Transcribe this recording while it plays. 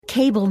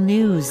Cable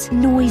news,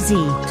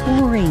 noisy,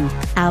 boring,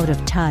 out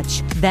of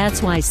touch.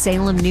 That's why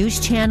Salem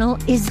News Channel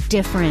is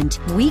different.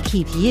 We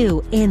keep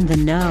you in the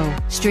know.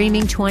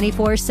 Streaming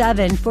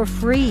 24/7 for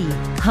free.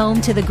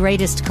 Home to the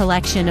greatest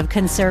collection of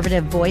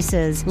conservative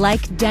voices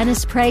like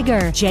Dennis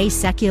Prager, Jay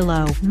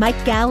Sekulow,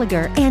 Mike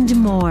Gallagher, and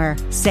more.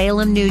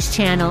 Salem News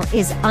Channel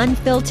is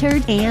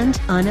unfiltered and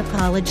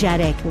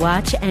unapologetic.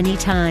 Watch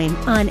anytime,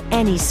 on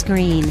any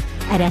screen,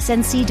 at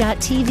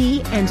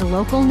snc.tv and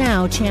Local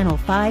Now Channel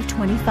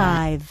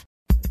 525.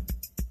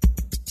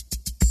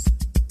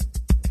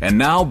 And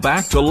now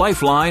back to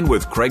Lifeline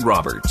with Craig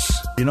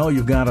Roberts. You know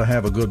you've got to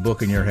have a good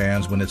book in your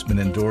hands when it's been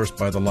endorsed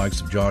by the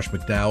likes of Josh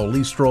McDowell, Lee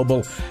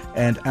Strobel,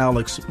 and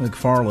Alex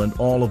McFarland,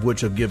 all of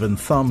which have given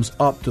thumbs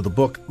up to the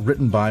book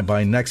written by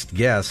my next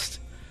guest.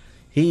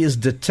 He is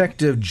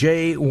Detective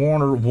J.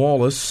 Warner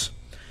Wallace.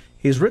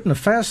 He's written a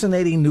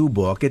fascinating new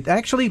book. It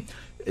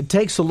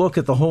takes a look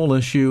at the whole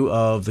issue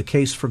of the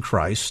case for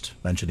Christ,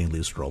 mentioning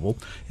Lee Strobel.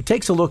 It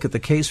takes a look at the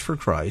case for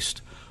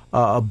Christ,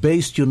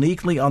 based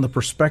uniquely on the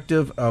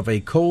perspective of a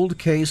cold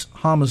case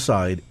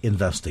homicide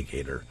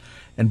investigator.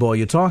 And boy,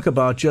 you talk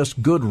about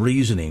just good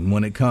reasoning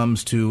when it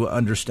comes to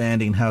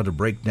understanding how to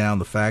break down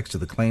the facts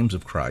of the claims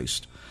of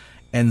Christ,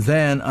 and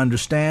then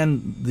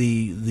understand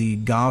the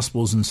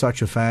Gospels in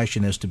such a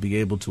fashion as to be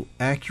able to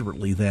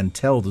accurately then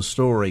tell the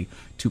story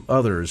to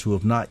others who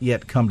have not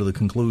yet come to the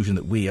conclusion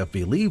that we as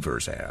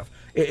believers have.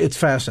 It's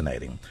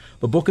fascinating.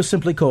 The book is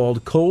simply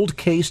called Cold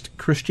Case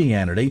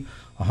Christianity.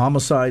 A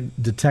homicide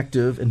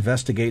detective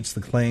investigates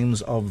the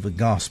claims of the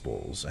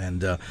Gospels.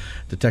 And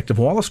Detective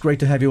Wallace, great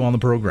to have you on the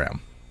program.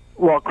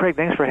 Well, Craig,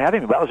 thanks for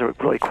having me. That was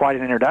really quite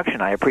an introduction.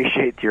 I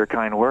appreciate your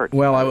kind words.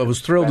 Well, I was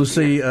thrilled to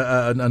see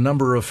a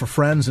number of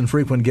friends and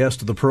frequent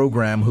guests of the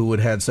program who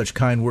had such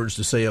kind words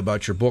to say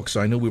about your book, so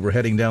I knew we were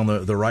heading down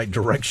the right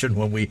direction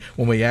when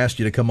we asked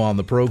you to come on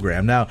the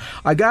program. Now,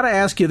 I got to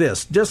ask you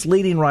this, just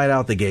leading right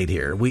out the gate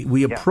here.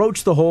 We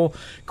approach the whole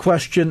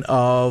question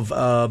of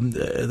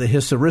the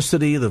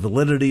historicity, the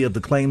validity of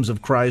the claims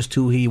of Christ,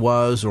 who he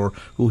was or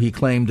who he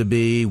claimed to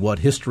be, what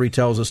history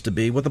tells us to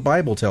be, what the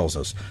Bible tells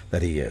us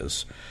that he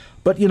is.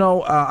 But, you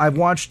know, I've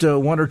watched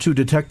one or two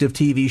detective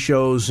TV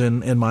shows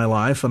in my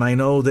life, and I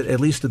know that at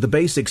least at the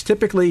basics,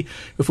 typically,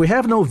 if we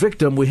have no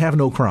victim, we have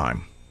no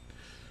crime.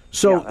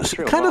 So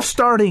kind of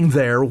starting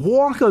there,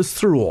 walk us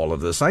through all of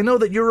this. I know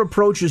that your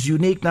approach is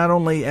unique not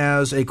only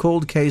as a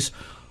cold case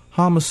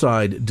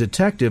homicide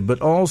detective,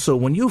 but also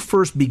when you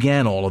first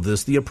began all of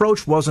this, the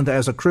approach wasn't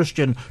as a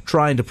Christian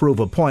trying to prove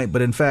a point,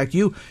 but in fact,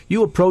 you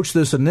approached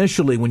this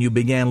initially when you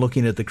began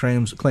looking at the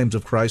claims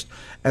of Christ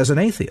as an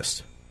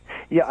atheist.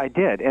 Yeah, I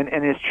did, and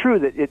it's true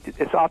that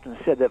it's often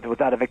said that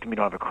without a victim you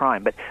don't have a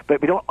crime,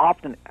 but we don't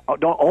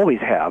always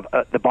have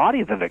the body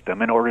of the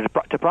victim in order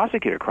to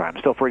prosecute a crime.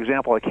 So, for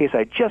example, a case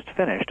I just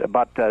finished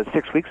about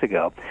 6 weeks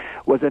ago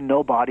was a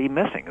no body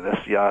missing.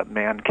 This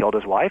man killed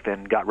his wife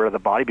and got rid of the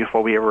body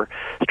before we ever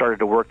started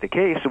to work the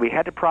case, so we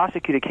had to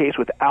prosecute a case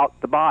without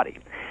the body.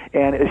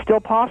 And it's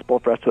still possible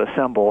for us to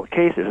assemble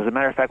cases. As a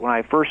matter of fact, when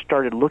I first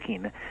started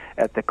looking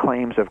at the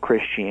claims of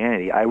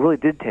Christianity, I really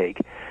did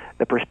take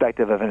the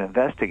perspective of an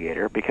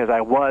investigator, because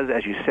I was,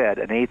 as you said,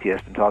 an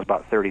atheist until I was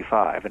about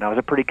 35, and I was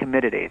a pretty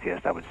committed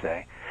atheist, I would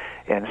say.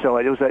 And so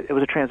it was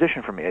a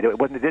transition for me. It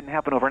didn't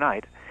happen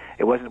overnight.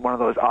 It wasn't one of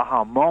those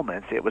aha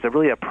moments. It was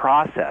really a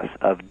process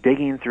of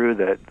digging through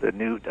the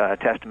New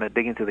Testament,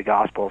 digging through the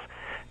Gospels,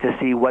 to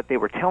see what they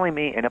were telling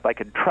me and if I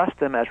could trust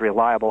them as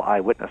reliable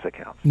eyewitness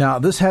accounts. Now,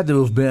 this had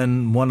to have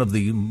been one of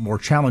the more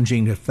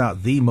challenging, if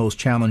not the most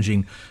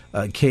challenging,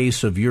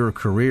 case of your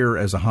career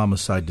as a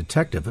homicide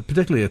detective,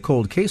 particularly a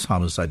cold case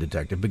homicide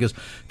detective, because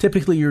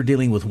typically you're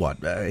dealing with what?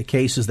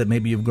 Cases that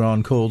maybe you've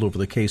gone cold over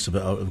the case of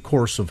a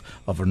course of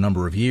a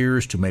number of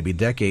years to maybe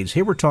decades.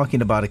 Here we're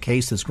talking about a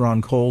case that's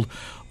gone cold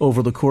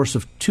over the course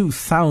of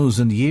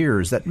 2,000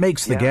 years. That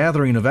makes the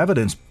gathering of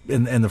evidence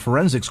and the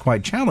forensics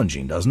quite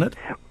challenging, doesn't it?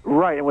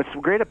 Right, and what's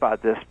great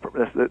about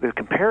the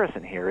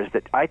comparison here is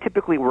that I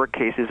typically work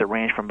cases that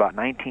range from about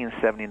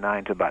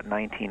 1979 to about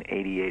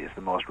 1988 is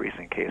the most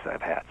recent case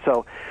I've had.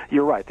 So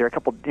you're right, they're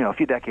a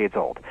few decades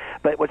old.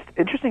 But what's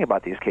interesting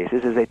about these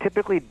cases is they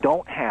typically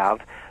don't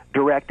have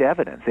direct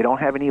evidence. They don't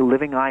have any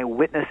living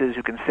eyewitnesses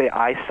who can say,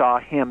 I saw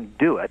him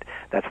do it.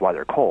 That's why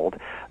they're cold.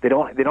 They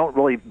don't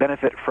really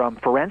benefit from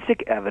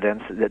forensic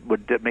evidence that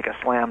would make a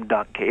slam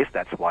dunk case.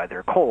 That's why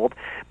they're cold.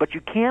 But you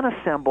can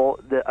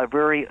assemble a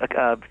very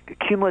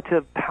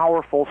cumulative,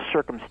 powerful,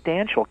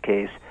 circumstantial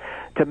case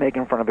to make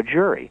in front of a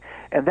jury.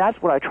 And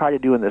that's what I try to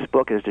do in this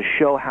book, is to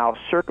show how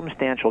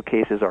circumstantial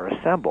cases are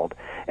assembled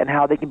and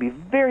how they can be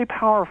very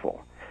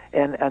powerful.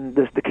 And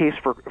the case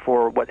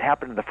for what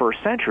happened in the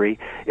first century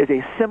is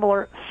a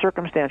similar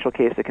circumstantial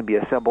case that can be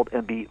assembled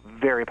and be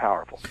very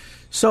powerful.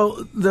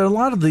 So there are a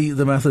lot of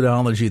the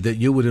methodology that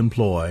you would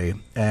employ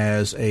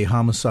as a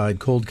homicide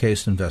cold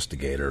case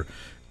investigator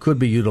could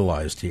be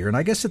utilized here. And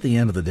I guess at the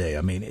end of the day,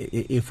 I mean,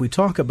 if we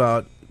talk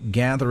about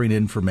gathering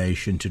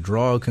information to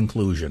draw a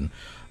conclusion.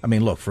 I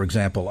mean, look, for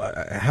example,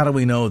 how do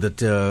we know that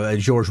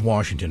George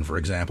Washington, for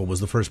example, was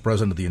the first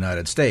president of the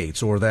United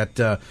States, or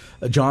that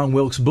John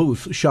Wilkes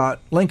Booth shot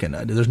Lincoln?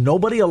 There's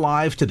nobody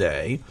alive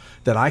today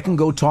that I can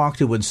go talk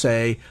to and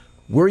say,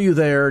 were you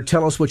there?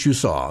 Tell us what you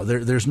saw.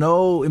 There's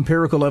no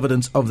empirical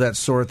evidence of that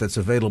sort that's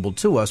available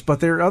to us,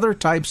 but there are other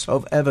types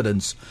of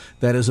evidence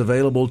that is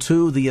available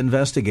to the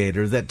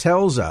investigator that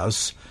tells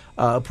us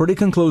pretty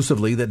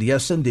conclusively that,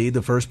 yes, indeed,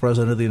 the first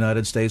president of the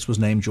United States was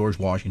named George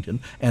Washington,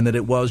 and that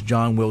it was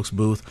John Wilkes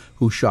Booth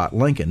who shot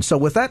Lincoln. So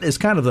with that as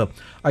kind of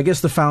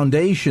the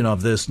foundation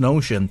of this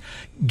notion,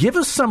 give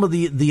us some of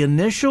the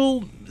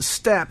initial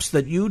steps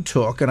that you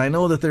took, and I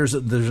know that there's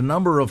a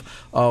number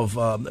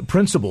of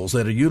principles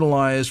that are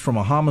utilized from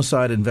a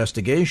homicide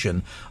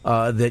investigation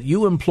that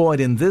you employed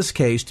in this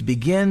case to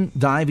begin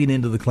diving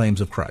into the claims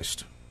of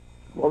Christ.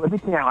 Well, let me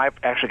tell you how I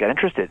actually got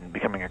interested in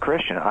becoming a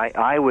Christian.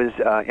 I was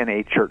in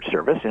a church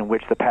service in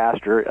which the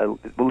pastor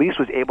at least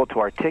was able to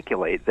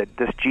articulate that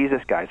this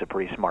Jesus guy is a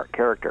pretty smart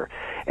character,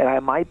 and I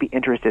might be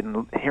interested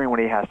in hearing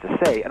what he has to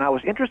say. And I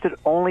was interested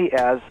only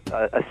as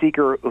a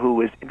seeker who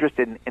was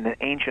interested in an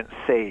ancient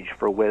sage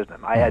for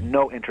wisdom. I had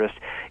no interest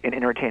in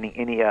entertaining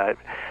any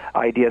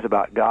ideas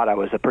about God. I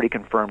was a pretty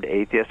confirmed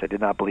atheist. I did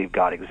not believe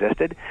God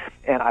existed.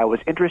 And I was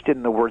interested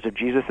in the words of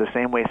Jesus the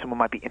same way someone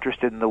might be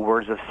interested in the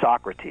words of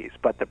Socrates.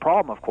 But the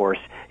problem, of course,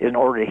 is in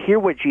order to hear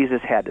what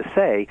Jesus had to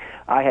say,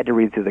 I had to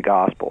read through the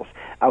Gospels.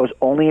 I was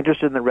only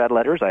interested in the red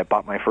letters. I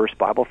bought my first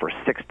Bible for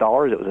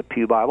 $6. It was a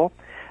Pew Bible.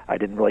 I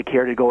didn't really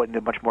care to go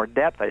into much more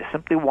depth. I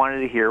simply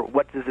wanted to hear,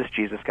 what does this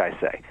Jesus guy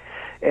say?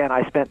 And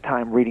I spent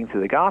time reading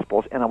through the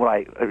Gospels, and what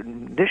I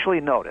initially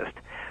noticed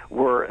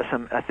were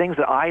some things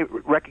that I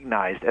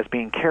recognized as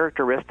being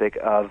characteristic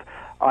of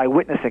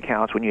eyewitness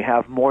accounts when you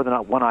have more than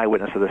one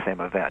eyewitness of the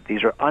same event.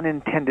 These are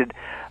unintended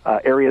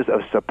areas of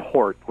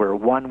support where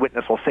one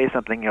witness will say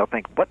something, you'll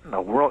think, what in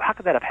the world, how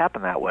could that have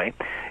happened that way?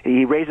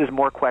 He raises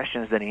more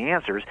questions than he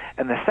answers,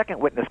 and the second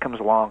witness comes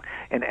along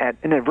and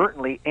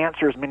inadvertently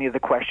answers many of the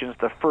questions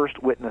the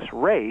first witness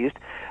raised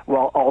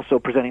while also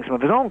presenting some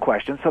of his own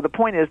questions. So the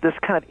point is this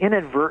kind of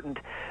inadvertent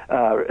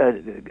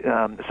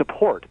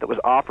support that was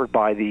offered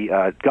by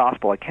the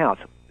gospel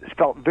accounts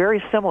felt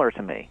very similar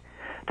to me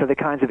to the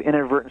kinds of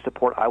inadvertent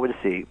support I would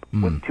see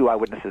when two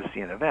eyewitnesses see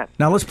an event.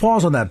 Now, let's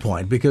pause on that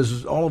point,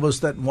 because all of us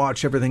that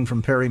watch everything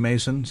from Perry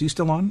Mason, is he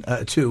still on,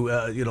 to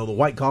the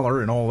White Collar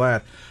and all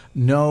that,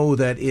 know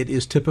that it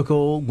is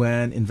typical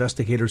when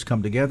investigators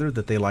come together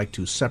that they like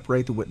to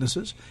separate the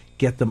witnesses,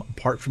 get them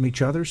apart from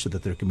each other so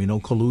that there can be no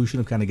collusion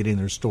of kind of getting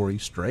their story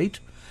straight,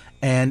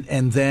 and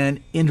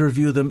then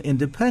interview them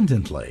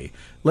independently.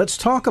 Let's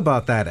talk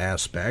about that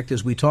aspect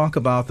as we talk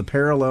about the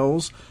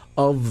parallels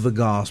of the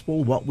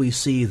gospel, what we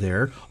see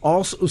there,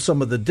 also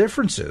some of the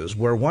differences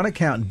where one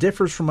account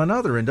differs from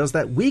another, and does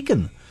that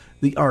weaken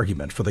the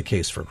argument for the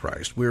case for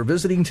Christ. We're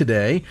visiting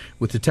today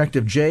with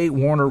Detective J.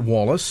 Warner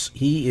Wallace.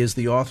 He is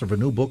the author of a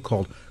new book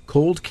called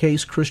Cold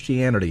Case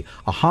Christianity.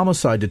 A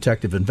homicide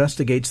detective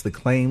investigates the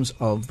claims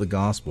of the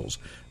Gospels.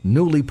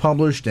 Newly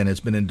published, and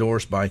it's been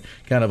endorsed by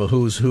kind of a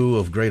who's who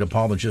of great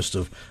apologists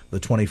of the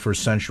 21st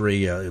century.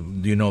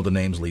 You know the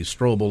names. Lee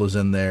Strobel is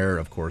in there.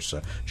 Of course,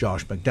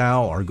 Josh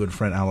McDowell, our good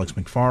friend Alex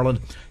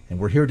McFarland. And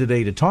we're here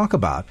today to talk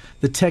about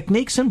the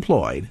techniques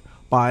employed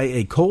by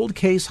a cold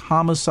case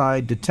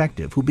homicide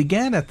detective who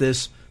began at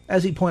this,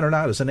 as he pointed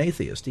out, as an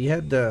atheist. He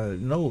had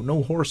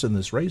no horse in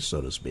this race, so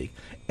to speak.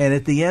 And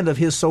at the end of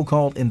his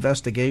so-called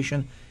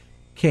investigation,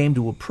 came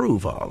to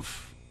approve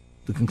of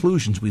the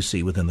conclusions we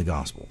see within the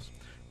Gospels.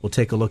 We'll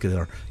take a look at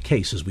our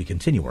case as we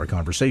continue our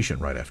conversation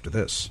right after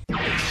this.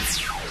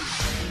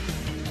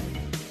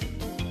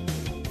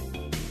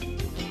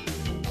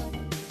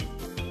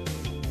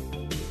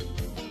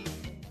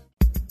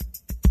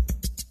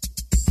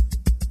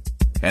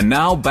 And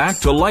now back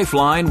to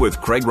Lifeline with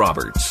Craig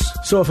Roberts.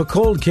 So if a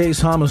cold case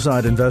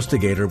homicide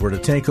investigator were to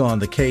take on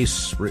the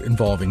case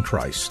involving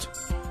Christ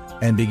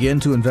and begin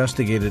to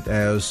investigate it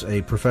as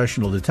a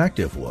professional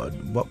detective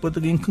would, what would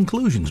the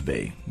conclusions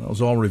be? Well, it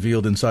was all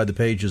revealed inside the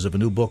pages of a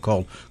new book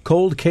called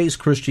Cold Case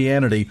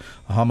Christianity.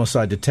 A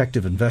homicide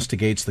detective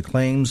investigates the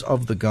claims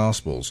of the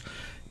Gospels.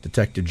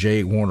 Detective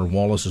J. Warner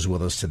Wallace is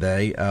with us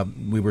today.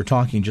 We were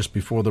talking just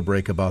before the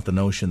break about the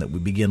notion that we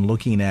begin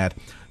looking at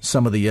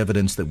some of the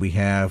evidence that we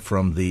have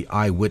from the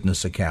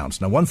eyewitness accounts.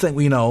 Now, one thing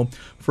we know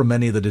from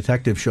many of the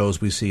detective shows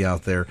we see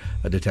out there,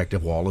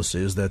 Detective Wallace,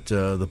 is that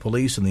the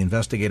police and the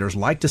investigators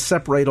like to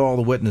separate all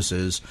the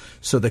witnesses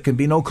so there can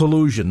be no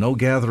collusion, no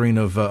gathering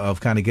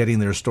of kind of getting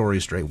their story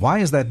straight. Why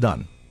is that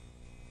done?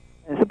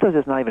 It's sometimes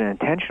it's not even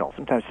intentional.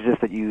 Sometimes it's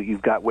just that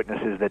you've got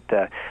witnesses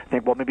that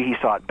think, well, maybe he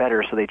saw it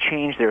better, so they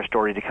change their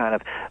story to kind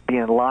of be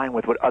in line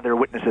with what other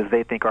witnesses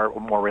they think are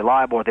more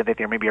reliable, or they think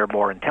they maybe are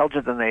more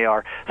intelligent than they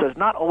are. So it's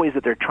not always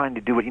that they're trying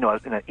to do it, in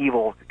an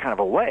evil kind of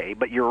a way.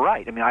 But you're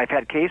right. I mean, I've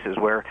had cases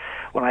where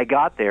when I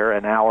got there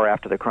an hour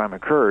after the crime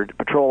occurred,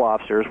 patrol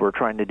officers were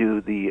trying to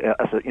do the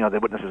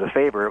witnesses a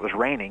favor. It was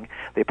raining.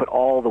 They put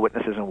all the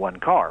witnesses in one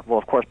car. Well,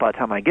 of course, by the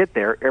time I get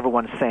there,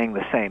 everyone's saying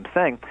the same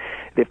thing.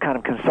 They've kind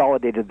of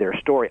consolidated their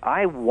story.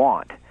 I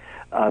want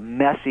a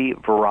messy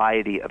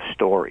variety of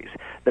stories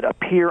that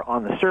appear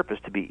on the surface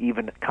to be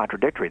even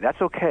contradictory.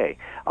 That's okay.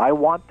 I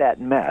want that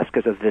mess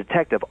because as a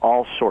detective,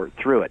 I'll sort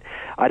through it.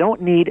 I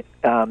don't need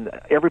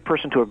every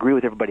person to agree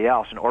with everybody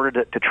else in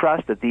order to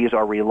trust that these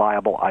are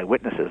reliable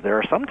eyewitnesses. There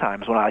are some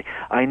times when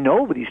I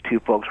know these two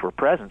folks were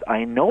present.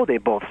 I know they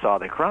both saw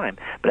the crime,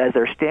 but as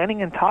they're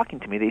standing and talking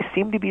to me, they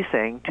seem to be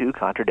saying two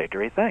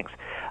contradictory things.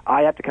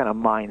 I have to kind of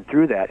mine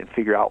through that and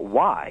figure out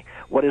why.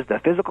 What is the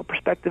physical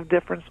perspective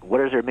difference?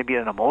 What is there maybe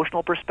an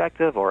emotional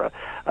perspective or a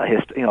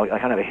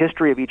kind of a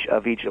history of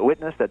each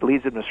witness that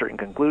leads them to certain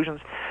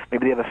conclusions?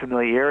 Maybe they have a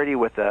familiarity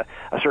with a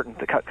certain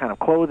kind of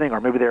clothing, or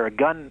maybe they're a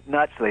gun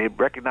nut, so they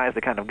recognize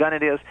the kind of gun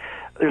it is.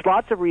 There's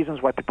lots of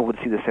reasons why people would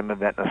see the same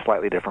event in a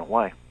slightly different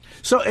way.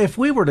 So if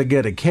we were to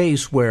get a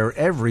case where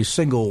every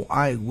single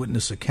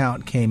eyewitness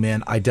account came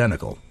in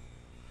identical,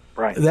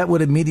 right, that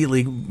would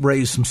immediately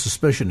raise some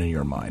suspicion in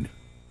your mind.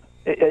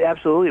 It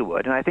absolutely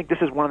would, and I think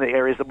this is one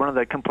of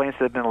the complaints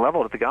that have been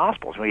leveled at the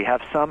Gospels. We have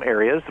some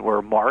areas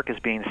where Mark is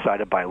being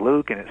cited by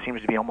Luke, and it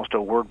seems to be almost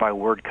a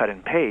word-by-word cut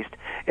and paste.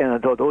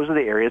 And those are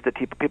the areas that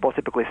people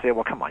typically say,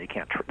 "Well, come on, you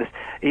can't this."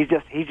 He's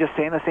just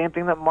saying the same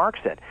thing that Mark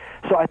said.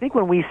 So I think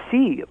when we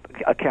see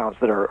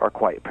accounts that are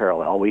quite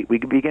parallel, we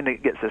begin to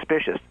get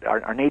suspicious.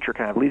 Our nature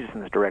kind of leads us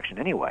in this direction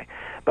anyway.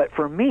 But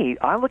for me,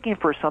 I'm looking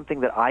for something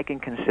that I can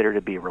consider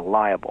to be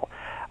reliable.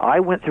 I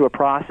went through a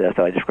process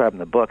that I describe in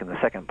the book, in the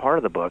second part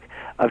of the book,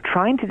 of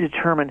trying to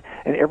determine,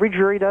 and every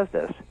jury does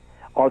this,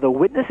 are the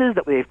witnesses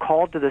that they've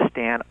called to the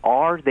stand,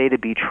 are they to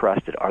be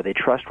trusted? Are they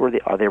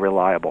trustworthy? Are they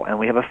reliable? And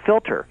we have a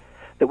filter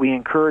that we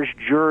encourage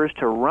jurors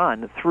to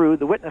run through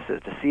the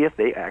witnesses to see if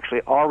they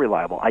actually are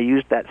reliable. I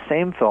used that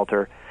same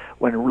filter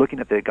when looking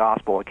at the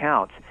gospel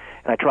accounts,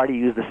 and I try to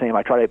use the same.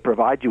 I try to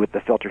provide you with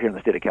the filter here in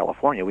the state of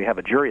California. We have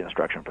a jury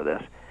instruction for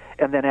this,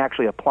 and then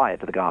actually apply it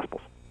to the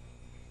Gospels.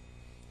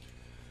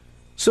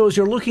 So as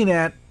you're looking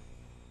at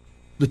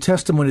the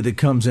testimony that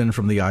comes in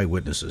from the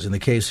eyewitnesses, in the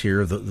case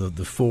here,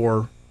 the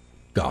four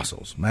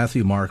Gospels,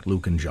 Matthew, Mark,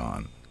 Luke, and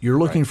John, you're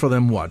looking for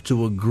them,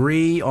 to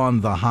agree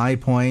on the high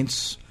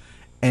points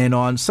and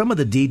on some of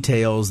the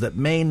details that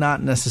may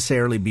not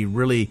necessarily be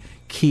really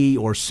key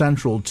or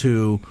central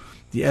to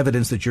the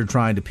evidence that you're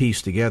trying to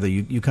piece together.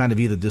 You kind of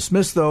either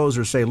dismiss those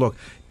or say, look,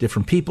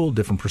 different people,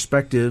 different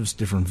perspectives,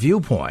 different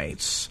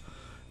viewpoints,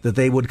 that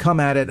they would come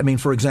at it. I mean,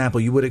 for example,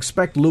 you would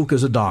expect Luke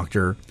as a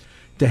doctor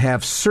to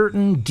have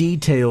certain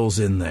details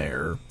in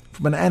there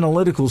from an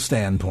analytical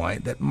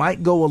standpoint that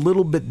might go a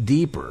little bit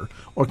deeper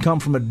or come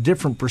from a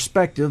different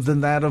perspective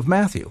than that of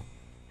Matthew.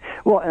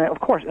 Well, and of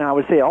course, and I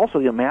would say also,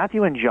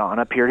 Matthew and John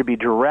appear to be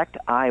direct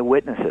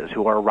eyewitnesses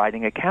who are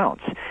writing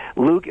accounts.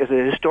 Luke is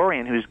a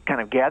historian who's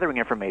kind of gathering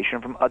information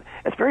from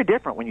it's very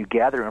different when you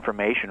gather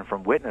information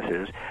from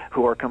witnesses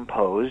who are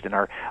composed and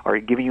are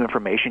giving you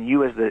information.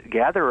 You, as the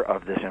gatherer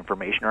of this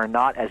information, are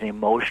not as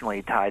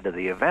emotionally tied to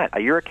the event.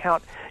 Your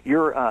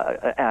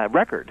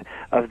record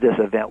of this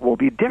event will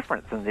be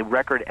different than the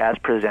record as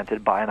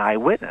presented by an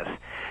eyewitness.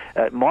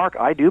 Mark,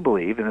 I do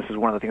believe, and this is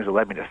one of the things that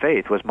led me to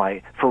faith, was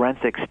my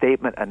forensic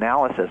statement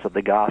analysis of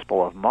the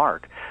Gospel of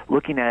Mark,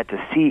 looking at it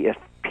to see if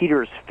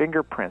Peter's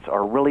fingerprints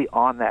are really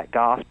on that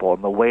gospel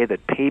in the way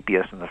that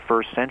Papias in the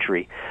first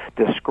century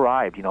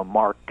described,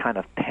 Mark kind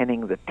of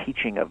penning the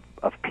teaching of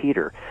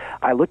Peter.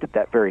 I looked at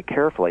that very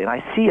carefully, and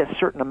I see a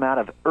certain amount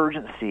of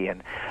urgency,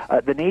 and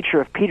the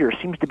nature of Peter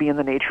seems to be in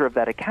the nature of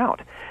that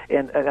account.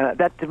 And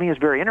that, to me, is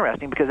very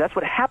interesting because that's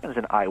what happens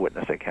in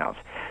eyewitness accounts.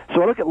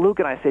 So I look at Luke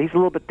and I say he's a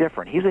little bit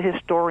different. He's a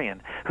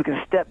historian who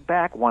can step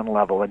back one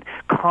level and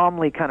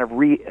calmly kind of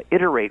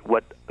reiterate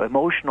what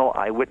emotional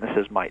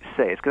eyewitnesses might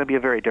say. It's going to be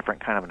a very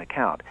different kind of an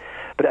account.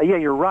 But yeah,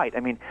 you're right. I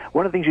mean,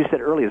 one of the things you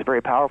said earlier is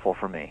very powerful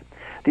for me.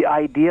 The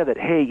idea that,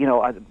 hey,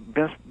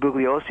 Vince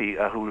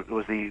Bugliosi, who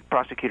was the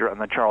prosecutor on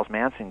the Charles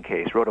Manson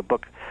case, wrote a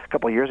book a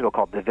couple of years ago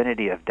called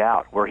Divinity of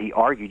Doubt, where he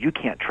argued you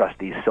can't trust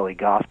these silly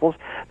Gospels.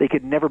 They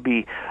could never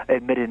be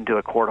admitted into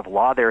a court of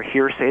law. They're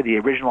hearsay. The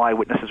original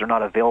eyewitnesses are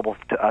not available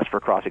to us for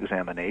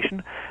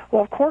cross-examination.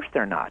 Well, of course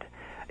they're not.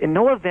 In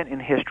no event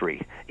in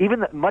history,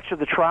 even much of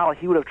the trial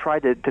he would have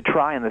tried to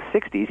try in the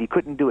 60s, he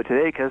couldn't do it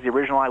today because the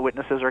original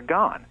eyewitnesses are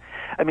gone.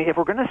 I mean, if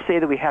we're going to say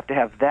that we have to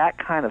have that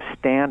kind of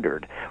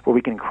standard where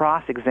we can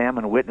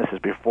cross-examine witnesses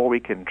before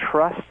we can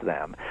trust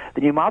them,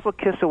 then you might as well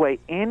kiss away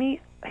any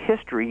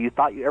history you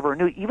thought you ever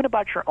knew, even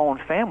about your own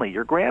family,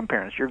 your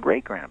grandparents, your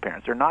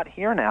great-grandparents. They're not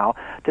here now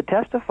to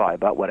testify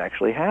about what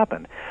actually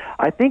happened.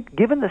 I think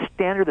given the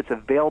standard that's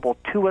available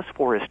to us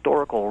for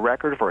historical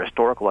record, for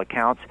historical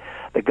accounts,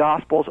 the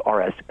Gospels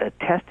are as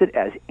attested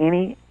as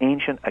any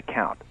ancient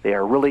account. They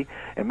are really,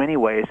 in many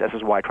ways, this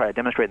is why I try to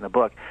demonstrate in the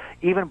book,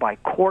 even by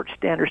court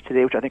standards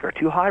today, which I think are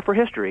too high for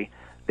history,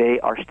 they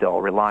are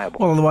still reliable.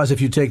 Well, otherwise, if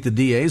you take the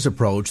DA's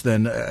approach,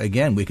 then,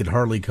 again, we could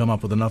hardly come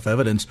up with enough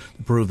evidence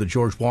to prove that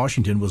George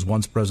Washington was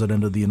once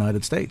president of the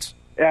United States.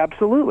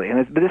 Absolutely,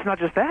 but it's not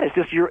just that. It's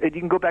just you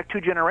can go back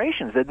 2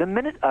 generations. The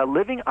minute a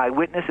living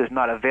eyewitness is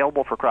not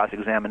available for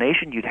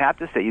cross-examination, you'd have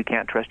to say you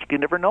can't trust, you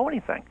can never know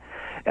anything.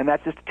 And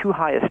that's just too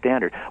high a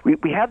standard.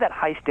 We have that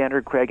high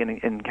standard, Craig,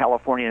 in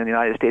California and in the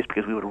United States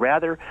because we would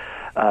rather,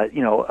 let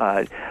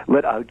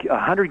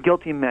 100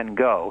 guilty men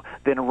go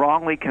than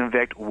wrongly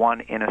convict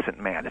one innocent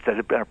man. It's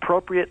an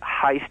appropriate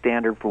high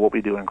standard for what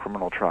we do in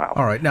criminal trial.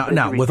 All right.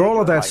 Now, with all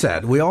of that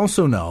said, we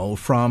also know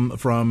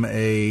from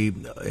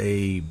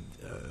a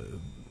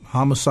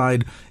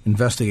homicide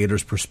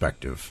investigator's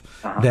perspective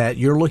that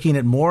you're looking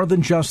at more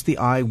than just the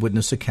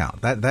eyewitness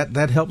account.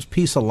 That helps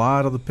piece a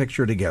lot of the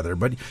picture together.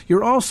 But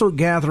you're also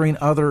gathering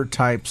other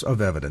types of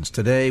evidence.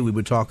 Today we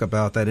would talk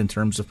about that in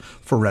terms of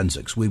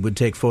forensics. We would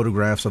take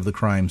photographs of the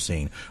crime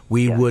scene.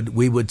 We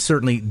would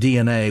certainly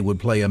DNA would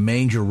play a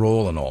major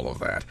role in all of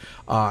that.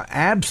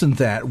 Absent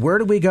that, where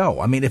do we go?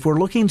 I mean, if we're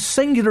looking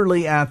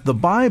singularly at the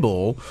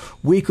Bible,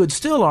 we could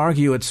still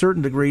argue at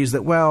certain degrees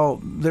that,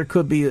 well, there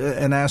could be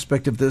an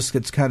aspect of this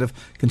that's kind of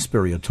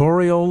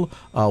conspiratorial.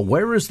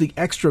 Where is the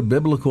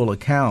extra-biblical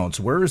accounts?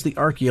 Where is the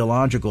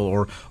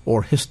archaeological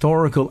or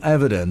historical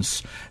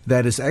evidence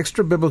that is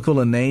extra-biblical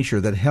in nature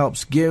that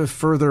helps give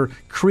further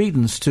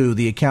credence to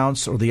the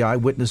accounts or the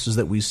eyewitnesses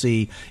that we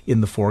see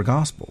in the 4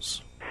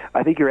 Gospels?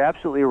 I think you're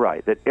absolutely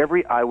right that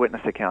every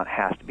eyewitness account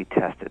has to be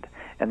tested.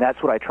 And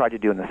that's what I tried to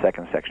do in the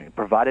second section,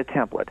 provide a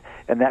template.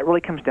 And that really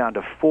comes down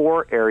to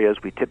 4 areas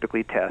we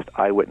typically test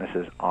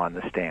eyewitnesses on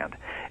the stand.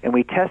 And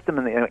we test them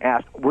and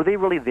ask, were they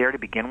really there to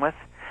begin with?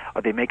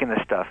 Are they making this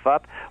stuff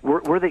up?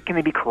 Can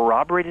they be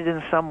corroborated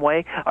in some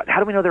way? How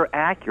do we know they're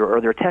accurate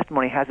or their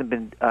testimony hasn't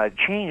been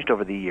changed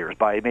over the years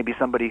by maybe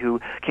somebody who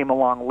came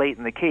along late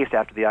in the case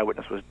after the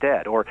eyewitness was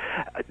dead? Or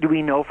do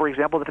we know, for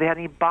example, that they had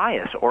any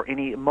bias or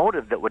any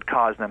motive that would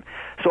cause them?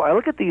 So I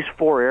look at these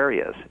 4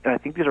 areas, and I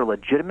think these are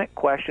legitimate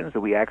questions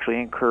that we actually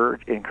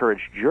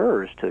encourage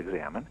jurors to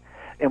examine,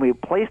 and we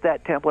place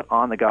that template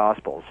on the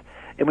Gospels.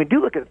 And we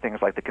do look at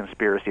things like the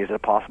conspiracy. Is it a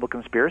possible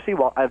conspiracy?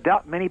 Well, I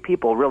doubt many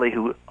people really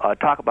who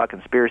talk about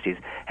conspiracies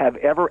have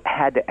ever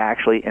had to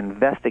actually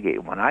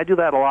investigate one. I do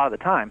that a lot of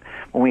the time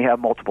when we have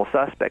multiple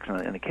suspects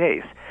in a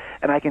case.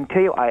 And I can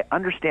tell you, I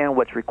understand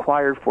what's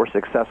required for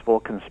successful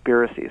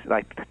conspiracies. And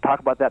I talk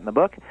about that in the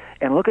book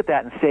and look at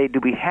that and say, do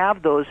we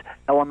have those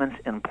elements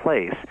in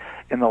place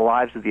in the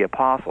lives of the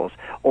apostles?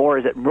 Or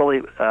is it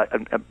really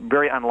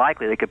very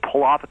unlikely they could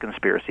pull off a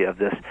conspiracy of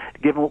this,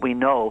 given what we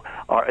know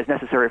is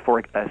necessary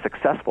for a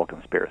successful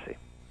conspiracy?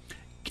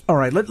 All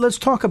right, let's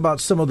talk about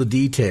some of the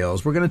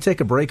details. We're going to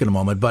take a break in a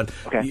moment, but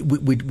okay.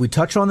 we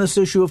touch on this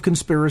issue of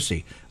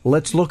conspiracy.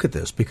 Let's look at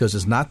this because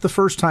it's not the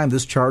first time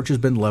this charge has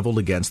been leveled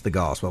against the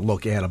gospel.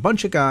 Look, you had a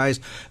bunch of guys,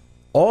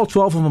 all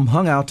 12 of them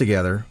hung out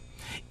together.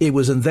 It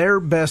was in their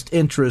best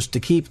interest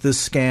to keep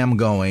this scam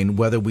going,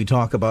 whether we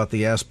talk about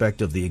the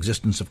aspect of the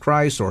existence of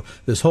Christ or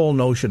this whole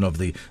notion of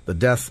the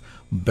death,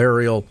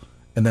 burial,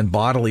 and then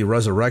bodily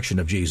resurrection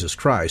of Jesus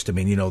Christ. I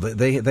mean, you know,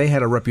 they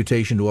had a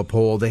reputation to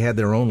uphold. They had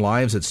their own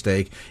lives at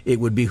stake. It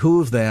would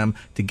behoove them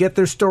to get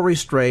their story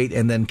straight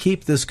and then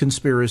keep this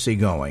conspiracy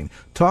going.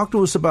 Talk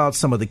to us about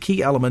some of the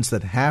key elements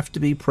that have to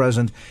be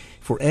present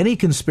for any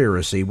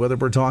conspiracy, whether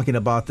we're talking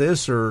about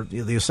this or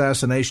the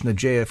assassination of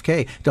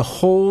JFK, to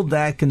hold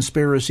that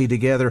conspiracy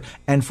together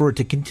and for it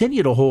to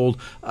continue to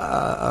hold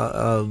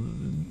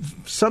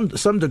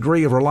some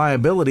degree of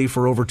reliability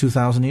for over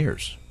 2,000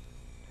 years.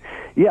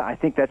 Yeah, I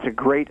think that's a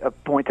great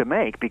point to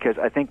make because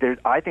I think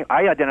I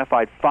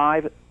identified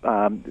 5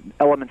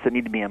 elements that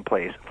need to be in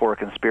place for a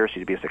conspiracy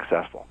to be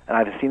successful. And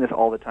I've seen this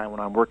all the time when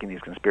I'm working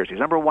these conspiracies.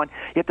 Number 1,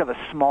 you have to have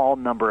a small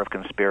number of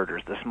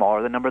conspirators. The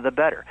smaller the number, the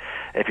better.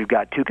 If you've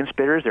got 2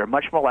 conspirators, they're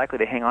much more likely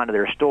to hang on to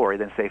their story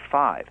than, say,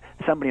 5.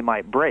 Somebody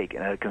might break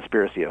in a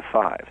conspiracy of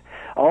 5.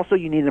 Also,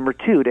 you need, number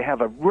 2, to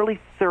have a really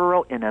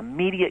thorough and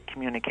immediate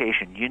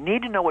communication. You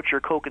need to know what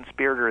your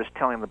co-conspirator is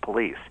telling the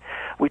police.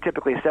 We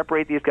typically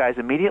separate these guys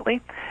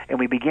immediately, and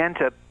we begin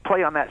to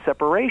play on that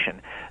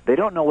separation. They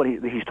don't know what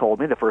he's told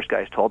me, the first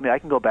guy's told me. I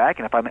can go back,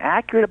 and if I'm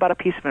accurate about a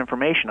piece of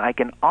information, I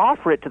can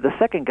offer it to the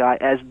second guy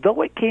as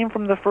though it came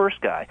from the first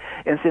guy.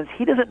 And since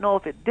he doesn't know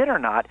if it did or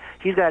not,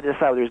 he's got to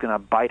decide whether he's going to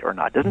bite or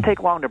not. It doesn't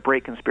take long to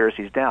break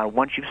conspiracies down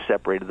once you've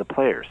separated the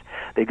players.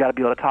 They've got to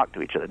be able to talk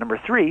to each other. Number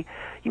 3,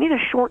 you need a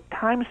short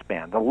time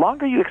span. The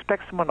longer you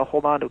expect someone to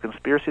hold on to a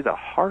conspiracy, the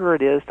harder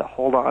it is to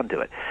hold on to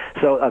it.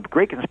 So a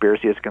great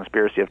conspiracy is a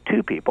conspiracy of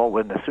 2 people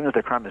when as soon as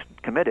the crime is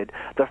committed,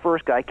 related. The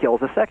first guy kills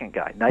the second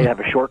guy. Now you have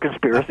a short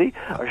conspiracy,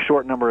 a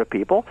short number of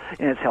people,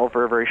 and it's held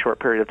for a very short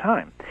period of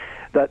time.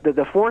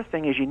 The fourth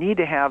thing is you need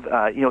to have,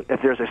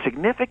 if there's a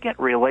significant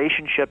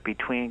relationship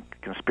between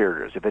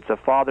conspirators, if it's a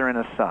father and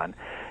a son,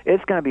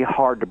 it's going to be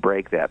hard to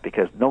break that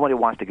because nobody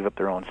wants to give up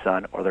their own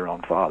son or their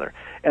own father.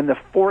 And the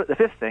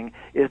fifth thing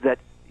is that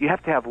you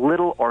have to have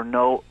little or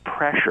no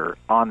pressure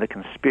on the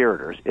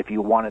conspirators if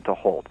you want it to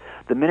hold.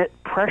 The minute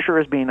pressure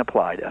is being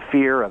applied, a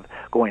fear of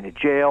going to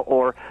jail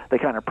or the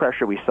kind of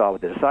pressure we saw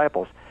with the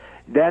disciples,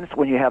 that's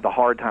when you have the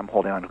hard time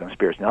holding on to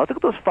conspiracy. Now let's look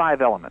at those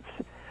 5 elements.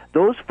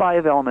 Those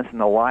 5 elements in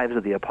the lives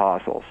of the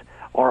apostles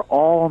are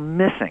all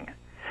missing.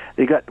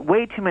 They got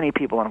way too many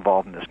people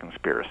involved in this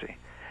conspiracy.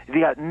 They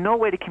got no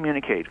way to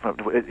communicate.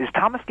 Is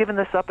Thomas giving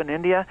this up in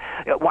India?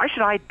 Why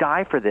should I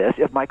die for this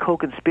if my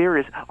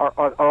co-conspirators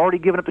are already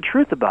giving up the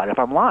truth about it if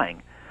I'm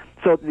lying?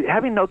 So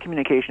having no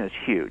communication is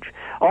huge.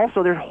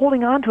 Also, they're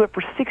holding on to it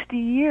for 60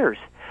 years.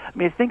 I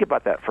mean, think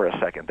about that for a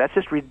second. That's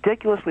just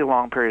ridiculously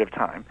long period of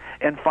time.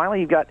 And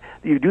finally,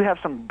 you do have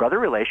some brother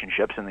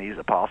relationships in these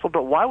apostles,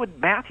 but why would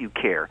Matthew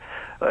care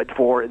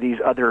for these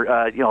other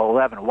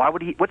 11? Why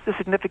would he? What's the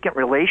significant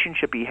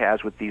relationship he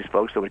has with these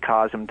folks that would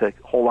cause him to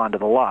hold on to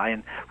the lie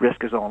and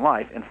risk his own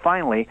life? And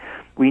finally,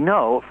 we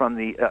know from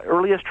the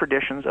earliest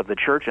traditions of the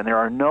church, and there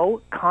are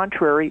no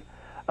contrary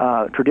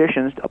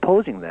traditions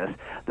opposing this,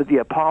 that the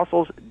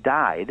apostles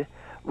died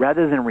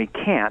rather than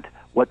recant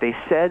what they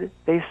said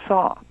they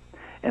saw.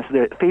 And so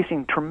they're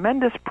facing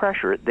tremendous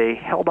pressure. They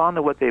held on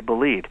to what they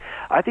believed.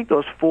 I think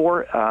those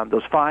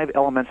 5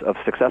 elements of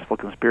successful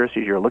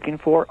conspiracies you're looking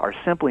for are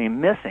simply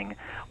missing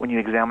when you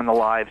examine the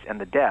lives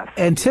and the deaths.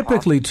 And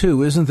typically,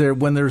 too, isn't there,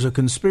 when there's a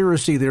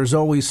conspiracy, there's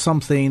always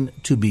something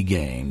to be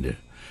gained.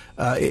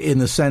 In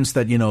the sense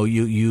that, you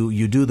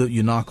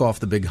knock off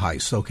the big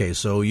heist. Okay,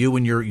 so you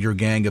and your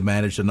gang have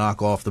managed to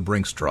knock off the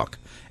Brinks truck,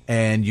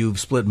 and you've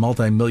split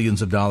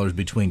multi-millions of dollars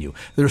between you.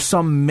 There's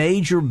some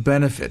major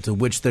benefit to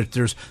which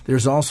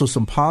there's also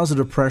some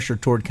positive pressure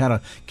toward kind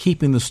of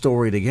keeping the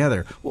story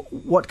together.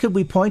 What could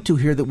we point to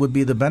here that would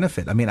be the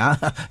benefit? I mean,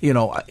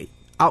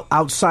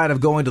 outside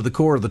of going to the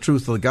core of the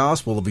truth of the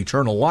gospel of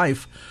eternal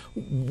life,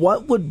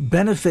 what would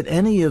benefit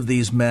any of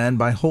these men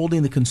by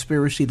holding the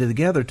conspiracy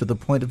together to the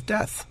point of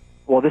death?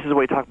 Well, this is what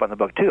we talk about in the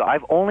book, too.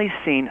 I've only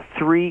seen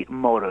 3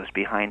 motives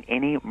behind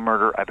any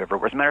murder I've ever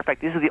worked. As a matter of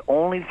fact, these are the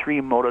only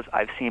 3 motives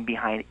I've seen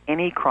behind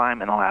any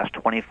crime in the last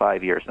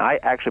 25 years. And I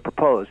actually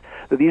propose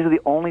that these are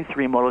the only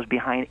 3 motives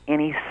behind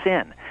any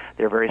sin.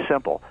 They're very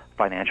simple: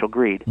 financial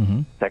greed,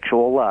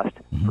 sexual lust,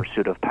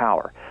 pursuit of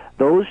power.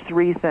 Those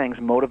 3 things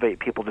motivate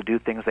people to do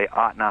things they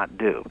ought not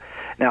do.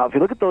 Now, if you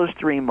look at those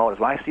 3 motives,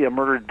 when I see a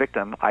murdered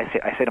victim, I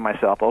say to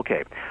myself,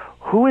 okay,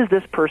 who is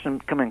this person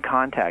come in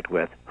contact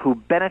with who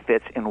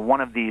benefits in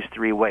one of these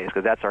 3 ways?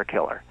 Because that's our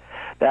killer.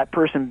 That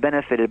person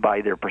benefited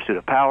by their pursuit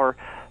of power,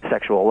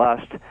 sexual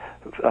lust,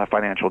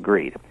 financial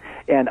greed.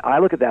 And I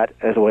look at that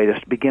as a way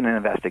to begin an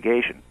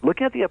investigation.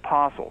 Looking at the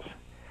apostles,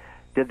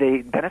 did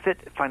they benefit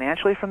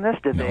financially from this?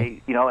 Did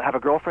they, have a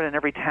girlfriend in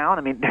every town?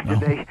 I mean, did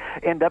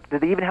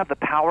they even have the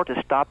power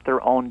to stop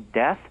their own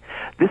death?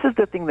 This is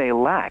the thing they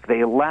lack.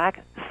 They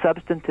lack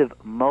substantive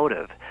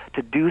motive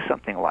to do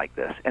something like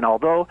this. And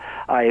although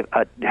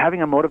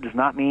having a motive does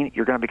not mean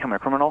you're going to become a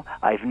criminal,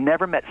 I've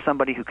never met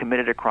somebody who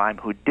committed a crime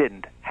who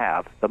didn't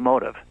have the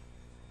motive.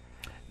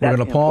 We're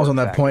going to pause on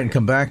that point and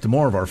come back to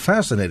more of our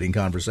fascinating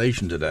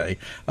conversation today.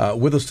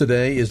 With us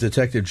today is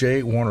Detective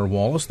J. Warner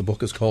Wallace. The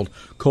book is called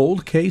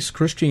Cold Case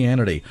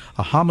Christianity.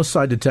 A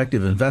homicide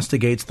detective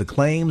investigates the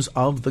claims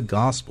of the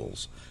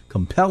Gospels.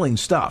 Compelling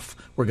stuff.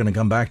 We're going to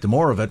come back to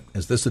more of it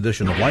as this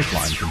edition of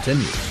Lifeline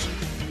continues.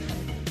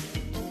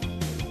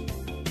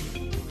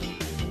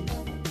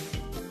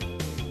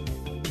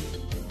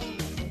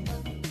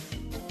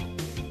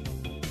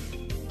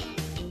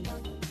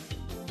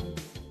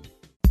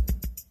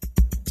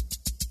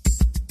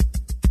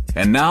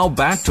 And now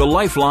back to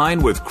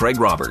Lifeline with Craig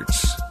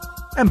Roberts.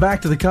 And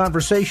back to the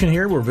conversation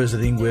here. We're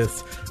visiting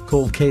with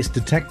cold case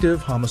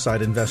detective,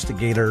 homicide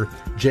investigator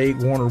J.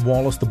 Warner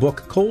Wallace. The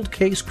book, Cold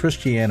Case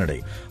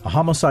Christianity. A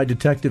homicide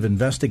detective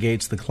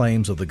investigates the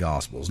claims of the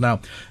Gospels.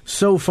 Now,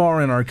 so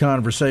far in our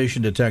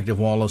conversation, Detective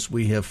Wallace,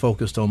 we have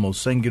focused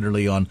almost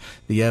singularly on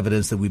the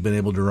evidence that we've been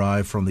able to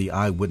derive from the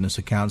eyewitness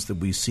accounts that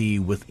we see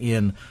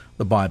within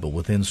the Bible,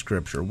 within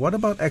Scripture. What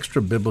about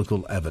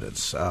extra-biblical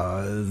evidence?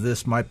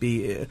 This might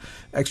be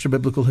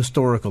extra-biblical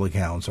historical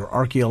accounts or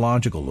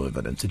archaeological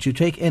evidence. Did you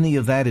take any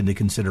of that into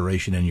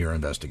consideration in your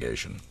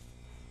investigation?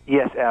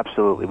 Yes,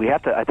 absolutely. We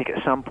have to, I think,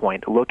 at some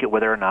point look at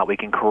whether or not we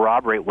can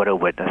corroborate what a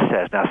witness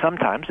says. Now,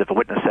 sometimes if a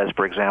witness says,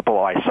 for example,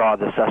 I saw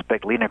the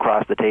suspect lean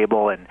across the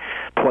table and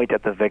point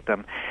at the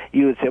victim,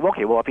 you would say,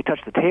 okay, well, if he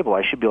touched the table,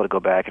 I should be able to go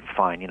back and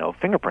find,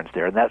 fingerprints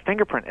there. And that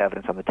fingerprint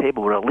evidence on the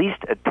table would at least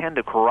tend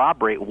to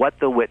corroborate what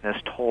the witness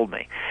told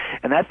me.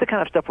 And that's the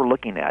kind of stuff we're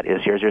looking at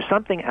is there's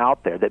something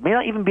out there that may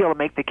not even be able to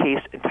make the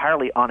case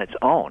entirely on its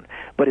own,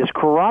 but it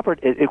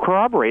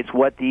corroborates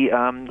what the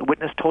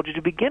witness told you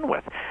to begin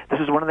with. This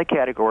is one of the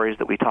categories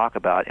that we talk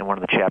about in one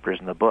of the chapters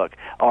in the book.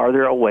 Are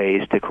there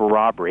ways to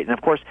corroborate? And,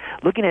 of course,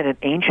 looking at an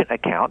ancient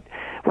account,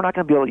 we're not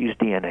going to be able to use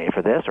DNA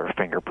for this or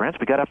fingerprints.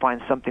 We've got to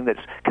find something that's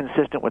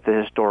consistent with the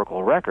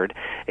historical record.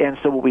 And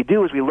so what we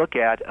do is we look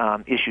at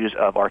issues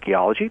of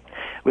archaeology.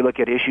 We look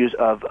at issues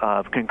of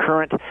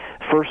concurrent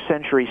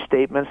first-century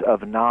statements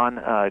of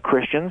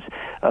non-Christians,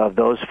 of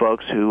those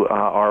folks who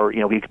are,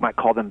 we might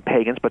call them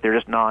pagans, but they're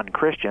just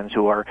non-Christians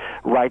who are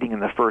writing in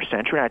the first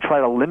century. And I try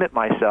to limit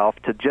myself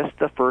to just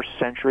the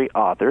first-century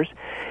authors.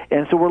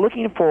 And so we're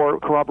looking for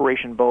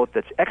corroboration both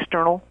that's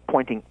external,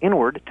 pointing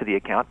inward to the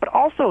account, but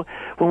also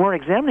when we're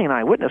examining an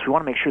eyewitness, we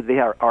want to make sure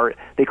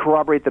they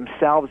corroborate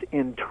themselves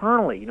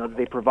internally.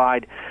 They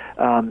provide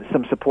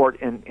some support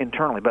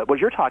internally. But what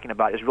you're talking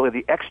about is really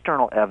the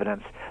external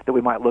evidence that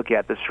we might look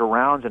at that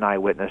surrounds an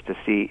eyewitness to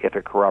see if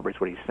it corroborates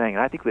what he's saying.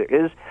 And I think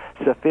there is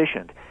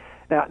sufficient.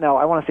 Now,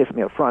 I want to say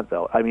something up front,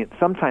 though. I mean,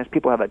 sometimes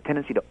people have a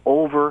tendency to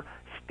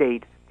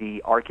overstate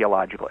the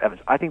archaeological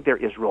evidence. I think there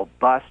is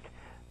robust,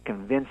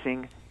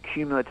 convincing,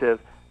 cumulative,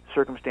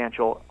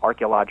 circumstantial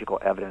archaeological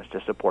evidence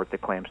to support the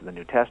claims of the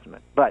New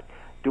Testament. But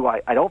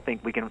I don't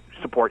think we can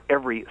support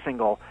every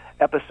single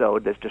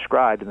episode that's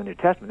described in the New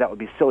Testament. That would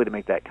be silly to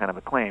make that kind of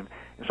a claim.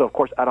 And so, of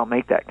course, I don't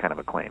make that kind of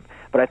a claim.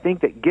 But I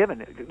think that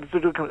to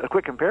do a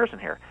quick comparison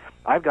here,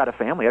 I've got a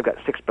family. I've got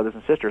 6 brothers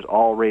and sisters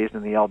all raised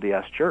in the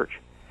LDS Church.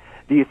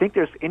 Do you think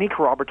there's any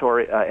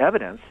corroboratory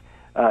evidence,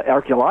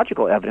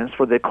 archaeological evidence,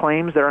 for the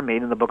claims that are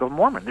made in the Book of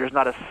Mormon? There's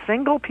not a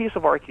single piece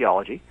of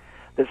archaeology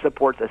that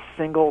supports a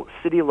single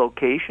city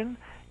location,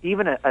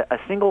 even a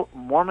single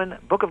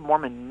Book of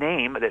Mormon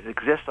name that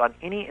exists on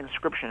any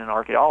inscription in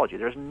archaeology.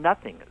 There's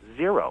nothing,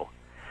 zero.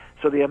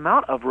 So the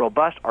amount of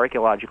robust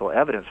archaeological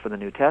evidence for the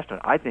New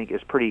Testament, I think,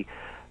 is pretty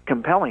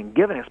compelling,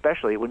 given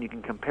especially when you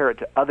can compare it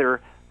to other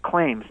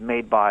claims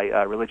made by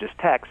religious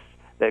texts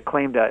that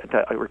claim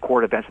to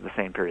record events at the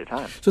same period of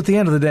time. So at the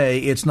end of the day,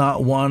 it's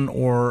not one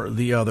or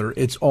the other,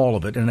 it's all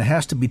of it, and it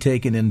has to be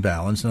taken in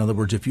balance. In other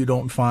words, if you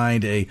don't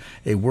find a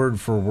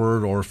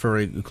word-for-word or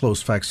very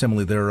close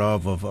facsimile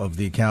thereof of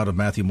the account of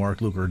Matthew, Mark,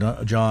 Luke,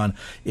 or John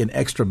in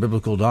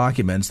extra-biblical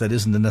documents, that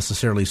isn't to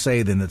necessarily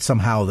say then that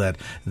somehow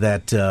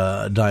that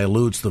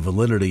dilutes the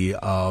validity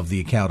of the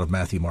account of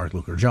Matthew, Mark,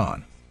 Luke, or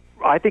John.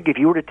 I think if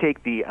you were to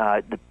take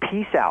the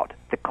piece out,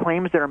 the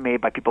claims that are made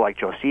by people like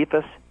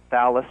Josephus,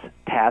 Thallus,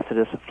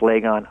 Tacitus,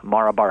 Phlegon,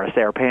 Marabar,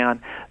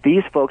 Serpan,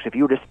 these folks, if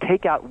you were to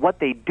take out what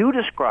they do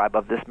describe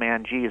of this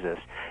man Jesus,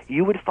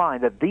 you would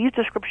find that these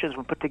descriptions,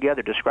 when put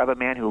together, describe a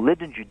man who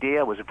lived in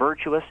Judea, was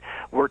virtuous,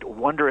 worked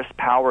wondrous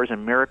powers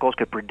and miracles,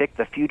 could predict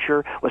the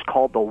future, was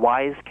called the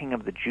wise king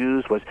of the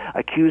Jews, was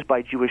accused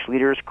by Jewish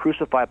leaders,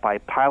 crucified by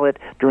Pilate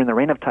during the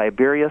reign of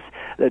Tiberius.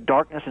 The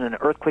darkness and an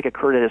earthquake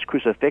occurred at his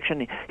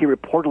crucifixion. He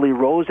reportedly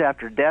rose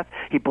after death.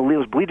 He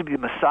was believed to be the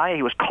Messiah.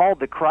 He was called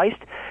the Christ.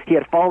 He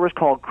had followers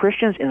called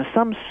Christians, in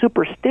some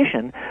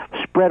superstition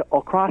spread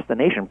across the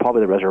nation, probably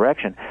the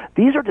resurrection.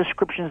 These are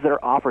descriptions that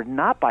are offered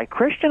not by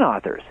Christian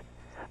authors,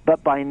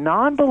 but by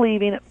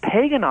non-believing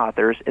pagan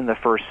authors in the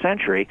first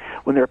century.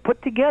 When they're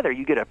put together,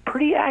 you get a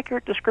pretty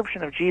accurate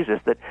description of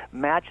Jesus that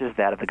matches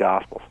that of the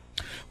Gospels.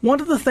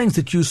 One of the things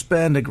that you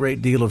spend a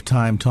great deal of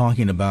time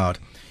talking about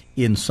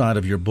inside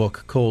of your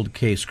book, Cold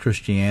Case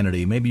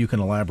Christianity, maybe you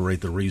can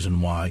elaborate the reason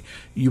why.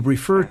 You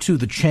refer to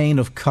the chain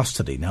of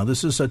custody. Now,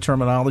 this is a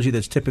terminology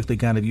that's typically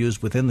kind of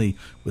used within the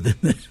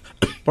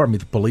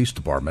the police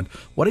department.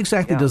 What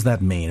exactly does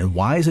that mean, and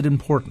why is it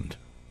important?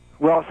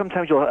 Well,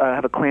 sometimes you'll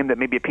have a claim that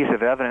maybe a piece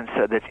of evidence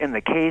that's in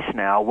the case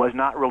now was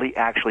not really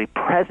actually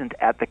present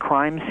at the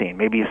crime scene.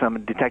 Maybe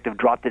some detective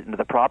dropped it into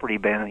the property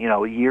bin,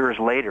 years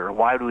later.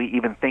 Why do we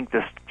even think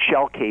this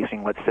shell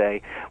casing, let's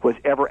say, was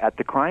ever at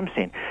the crime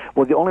scene?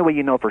 Well, the only way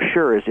you know for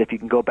sure is if you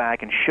can go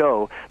back and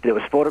show that it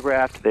was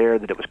photographed there,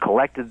 that it was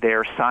collected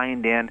there,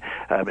 signed in,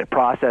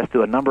 processed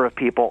through a number of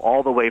people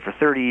all the way for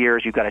 30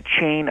 years. You've got a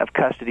chain of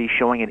custody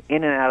showing it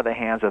in and out of the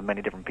hands of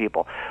many different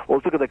people.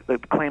 Well, let's look at the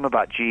claim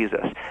about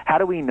Jesus. How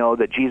do we know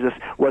that Jesus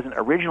wasn't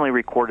originally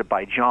recorded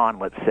by John,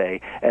 let's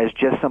say, as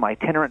just some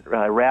itinerant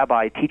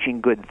rabbi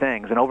teaching good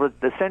things? And over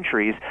the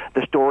centuries,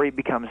 the story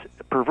becomes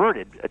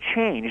perverted,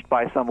 changed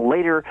by some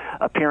later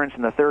appearance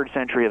in the 3rd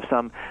century of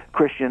some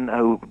Christian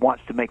who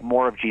wants to make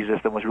more of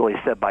Jesus than was really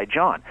said by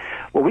John.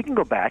 Well, we can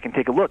go back and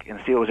take a look and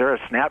see, was there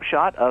a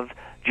snapshot of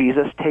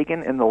Jesus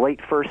taken in the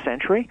late 1st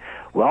century?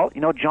 Well,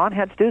 John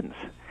had students,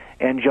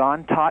 and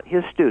John taught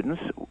his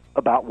students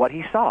about what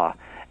he saw.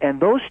 And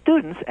those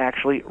students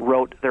actually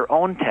wrote their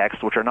own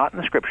texts, which are not in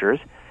the Scriptures.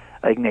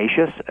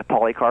 Ignatius,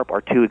 Polycarp are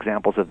 2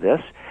 examples of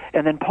this.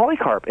 And then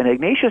Polycarp and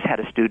Ignatius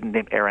had a student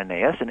named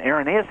Irenaeus, and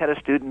Irenaeus had a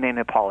student named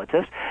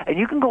Hippolytus. And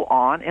you can go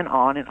on and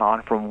on and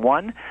on from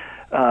one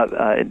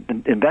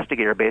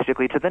investigator,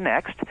 basically, to the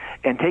next,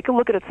 and take a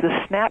look at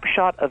the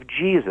snapshot of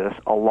Jesus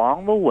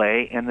along the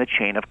way in the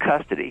chain of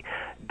custody.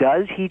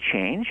 Does he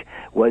change?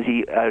 Was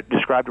he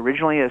described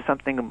originally as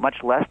something much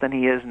less than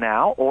he is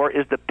now? Or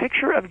is the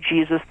picture of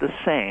Jesus the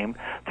same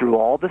through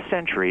all the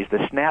centuries,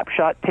 the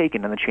snapshot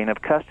taken in the chain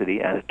of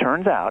custody? As it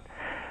turns out,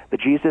 the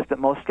Jesus that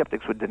most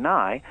skeptics would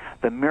deny,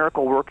 the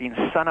miracle-working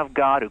Son of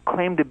God who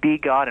claimed to be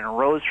God and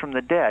rose from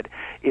the dead,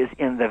 is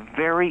in the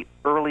very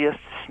earliest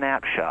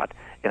snapshot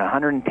in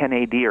 110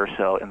 AD or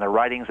so in the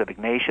writings of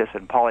Ignatius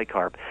and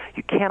Polycarp.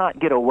 You cannot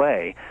get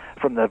away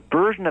from the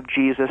version of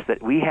Jesus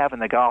that we have in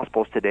the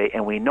Gospels today,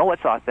 and we know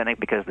it's authentic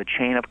because the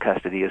chain of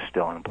custody is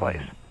still in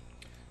place.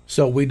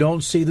 So we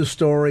don't see the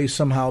story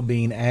somehow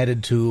being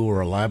added to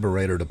or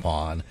elaborated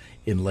upon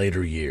in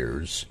later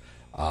years.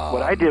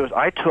 What I did was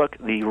I took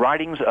the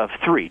writings of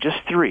just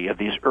three of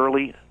these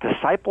early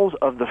disciples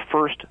of the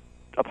first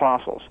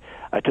apostles.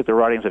 I took the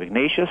writings of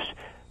Ignatius,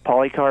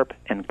 Polycarp,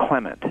 and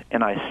Clement,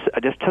 and I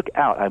just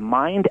I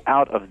mined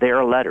out of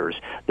their letters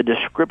the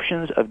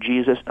descriptions of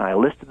Jesus, and I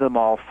listed them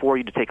all for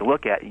you to take a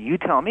look at. You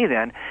tell me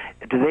then,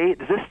 does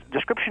this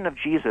description of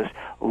Jesus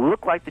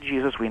look like the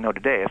Jesus we know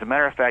today? As a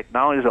matter of fact,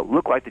 not only does it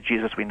look like the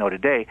Jesus we know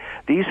today,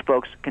 these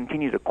folks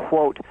continue to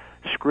quote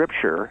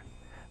Scripture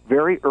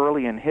very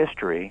early in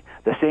history,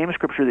 the same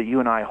Scripture that you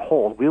and I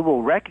hold. We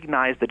will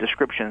recognize the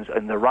descriptions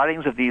in the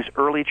writings of these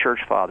early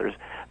church fathers,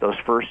 those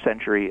first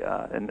century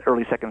and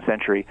early second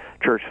century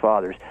church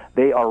fathers.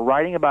 They are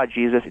writing about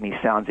Jesus, and he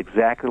sounds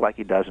exactly like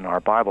he does in our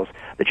Bibles.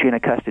 The chain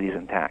of custody is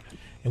intact.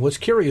 And what's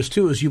curious,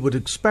 too, is you would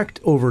expect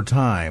over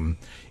time,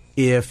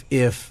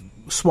 if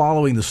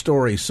swallowing the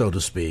story, so to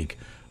speak,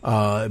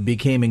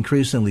 became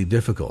increasingly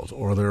difficult,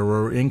 or there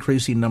were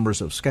increasing numbers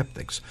of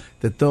skeptics,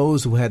 that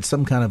those who had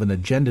some kind of an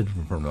agenda to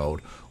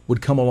promote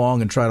would come along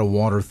and try to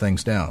water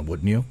things down,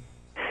 wouldn't you?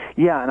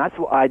 Yeah, and that's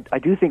what I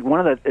do think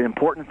one of the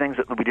important things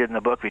that we did in the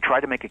book, we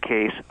tried to make a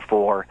case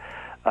for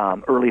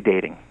early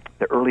dating,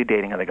 the early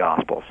dating of the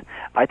Gospels.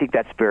 I think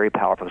that's very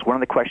powerful. It's one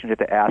of the questions you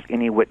have to ask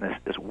any witness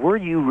is, were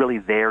you really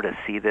there to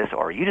see this,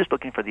 or are you just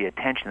looking for the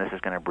attention this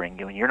is going to bring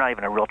you, and you're not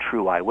even a real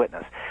true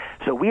eyewitness?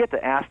 So we have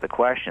to ask the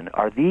question,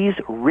 are these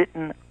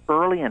written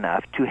early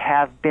enough to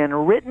have been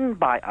written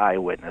by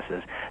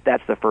eyewitnesses?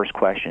 That's the first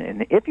question.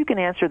 And if you can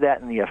answer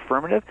that in the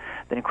affirmative,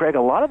 then, Craig,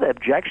 a lot of the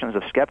objections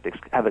of skeptics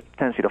have a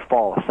tendency to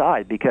fall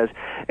aside, because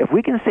if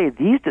we can say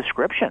these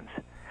descriptions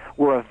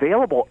were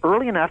available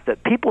early enough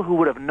that people who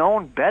would have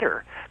known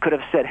better could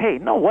have said, hey,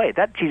 no way,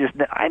 that Jesus,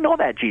 I know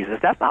that Jesus,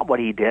 that's not what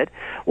he did.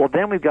 Well,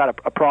 then we've got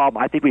a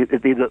problem. I think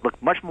they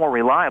look much more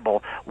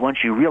reliable once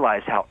you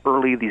realize how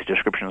early these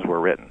descriptions were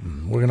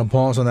written. We're going to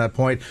pause on that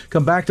point.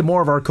 Come back to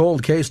more of our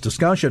cold case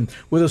discussion.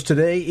 With us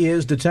today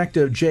is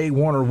Detective J.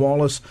 Warner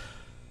Wallace,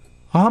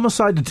 a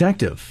homicide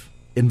detective,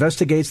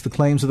 investigates the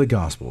claims of the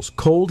Gospels.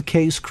 Cold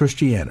Case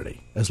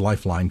Christianity, as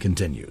Lifeline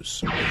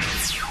continues.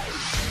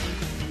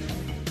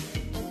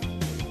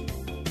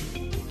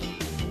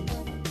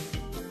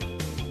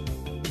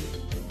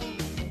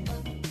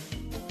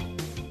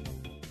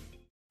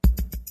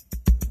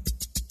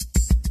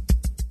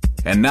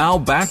 And now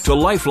back to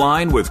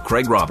Lifeline with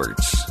Craig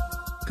Roberts.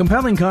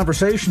 Compelling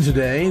conversation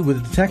today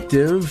with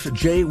Detective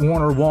J.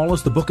 Warner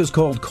Wallace. The book is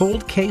called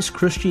Cold Case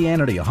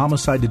Christianity. A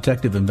homicide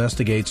detective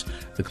investigates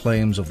the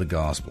claims of the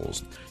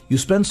Gospels. You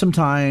spend some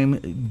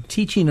time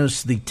teaching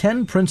us the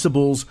 10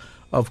 principles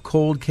of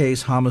cold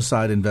case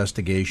homicide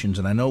investigations,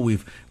 and I know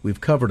we've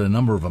covered a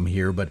number of them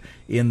here, but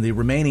in the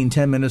remaining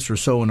 10 minutes or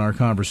so in our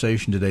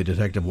conversation today,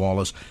 Detective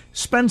Wallace,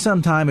 spend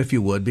some time, if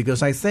you would,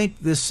 because I think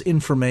this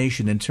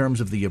information in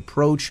terms of the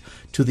approach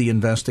to the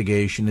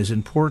investigation is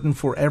important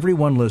for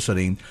everyone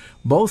listening,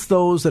 both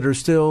those that are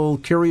still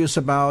curious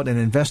about and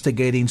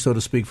investigating, so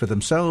to speak, for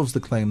themselves the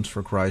claims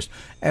for Christ,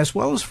 as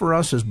well as for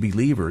us as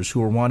believers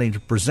who are wanting to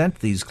present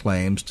these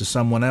claims to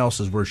someone else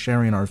as we're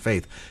sharing our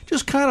faith.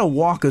 Just kind of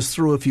walk us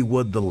through, if you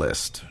would, the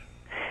list.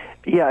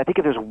 Yeah, I think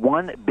if there's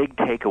one big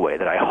takeaway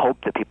that I hope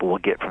that people will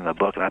get from the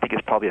book, and I think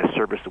it's probably a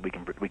service that we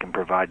can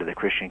provide to the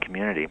Christian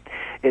community,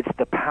 it's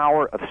the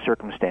power of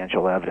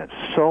circumstantial evidence.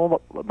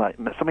 So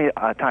many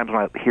times when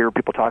I hear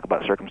people talk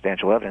about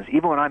circumstantial evidence,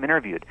 even when I'm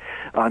interviewed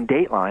on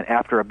Dateline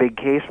after a big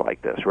case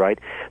like this, right,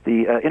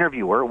 the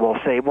interviewer will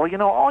say, well,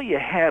 all you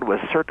had was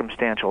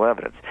circumstantial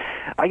evidence.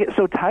 I get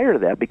so tired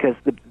of that because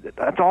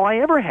that's all I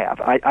ever have.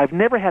 I've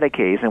never had a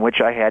case in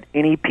which I had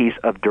any piece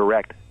of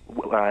direct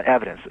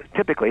evidence.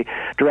 Typically,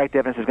 direct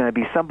evidence is going to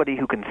be somebody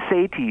who can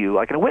say to you,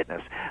 like a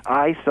witness,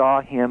 I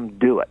saw him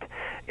do it.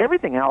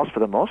 Everything else, for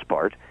the most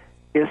part,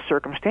 is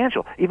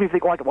circumstantial. Even if they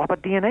go, like, what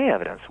about DNA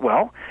evidence?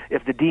 Well,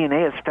 if the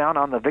DNA is found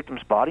on the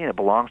victim's body and it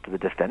belongs to the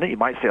defendant, you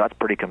might say that's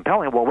pretty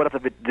compelling. Well, what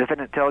if the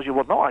defendant tells you,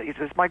 well, no,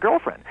 it's my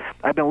girlfriend.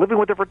 I've been living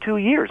with her for 2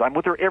 years. I'm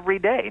with her every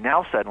day.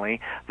 Now, suddenly,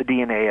 the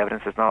DNA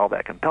evidence is not all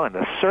that compelling.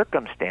 The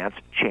circumstance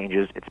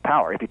changes its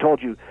power. If he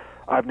told you,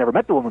 I've never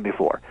met the woman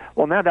before,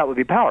 well, now that would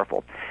be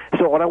powerful.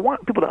 So what I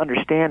want people to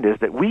understand is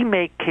that we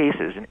make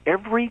cases, in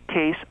every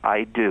case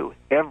I do,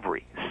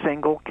 every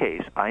single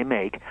case I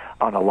make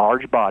on a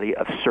large body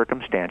of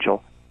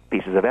circumstantial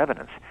pieces of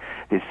evidence.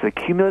 It's the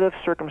cumulative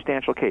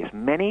circumstantial case.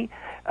 Many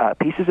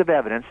pieces of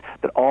evidence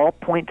that all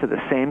point to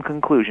the same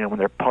conclusion. When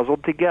they're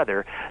puzzled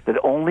together, the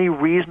only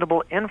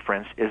reasonable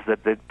inference is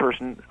that the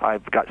person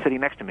I've got sitting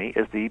next to me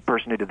is the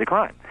person who did the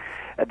crime.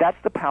 That's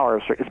the power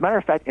of... As a matter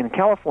of fact, in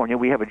California,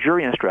 we have a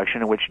jury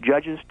instruction in which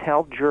judges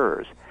tell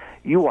jurors,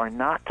 you are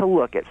not to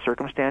look at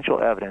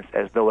circumstantial evidence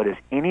as though it is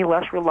any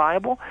less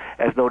reliable,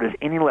 as though it is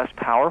any less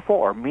powerful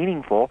or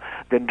meaningful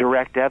than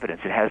direct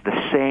evidence. It has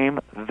the same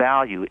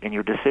value in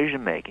your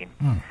decision-making.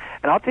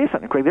 And I'll tell you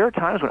something, Craig, there are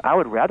times when I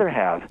would rather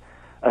have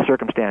a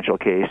circumstantial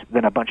case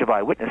than a bunch of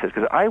eyewitnesses,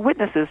 because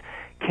eyewitnesses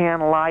can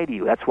lie to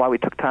you. That's why we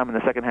took time in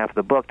the second half of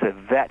the book to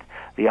vet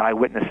the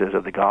eyewitnesses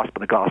of the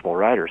gospel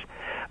writers.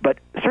 But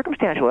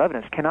circumstantial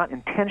evidence cannot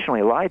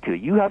intentionally lie to you.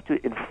 You have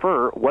to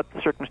infer what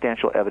the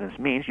circumstantial evidence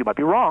means. You might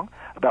be wrong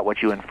about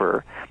what you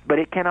infer, but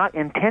it cannot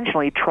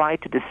intentionally try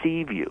to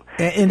deceive you.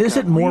 And is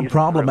it more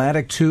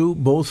problematic, too,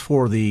 both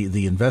for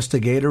the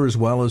investigator as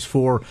well as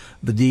for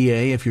the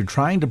DA, if you're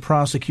trying to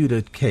prosecute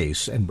a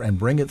case and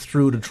bring it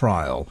through to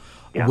trial,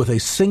 with a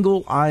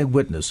single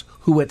eyewitness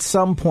who at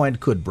some point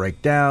could break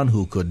down,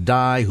 who could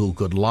die, who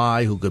could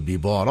lie, who could be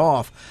bought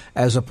off,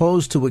 as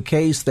opposed to a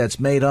case that's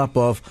made up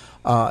of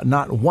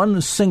not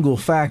one single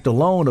fact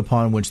alone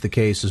upon which the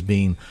case is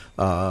being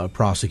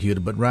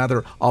prosecuted, but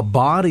rather a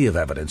body of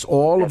evidence,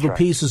 all of the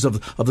pieces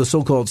of the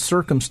so-called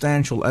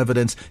circumstantial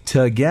evidence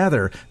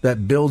together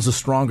that builds a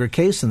stronger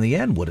case in the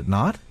end, would it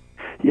not?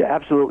 Yeah,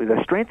 absolutely.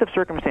 The strength of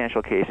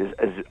circumstantial cases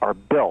are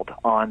built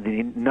on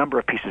the number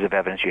of pieces of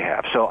evidence you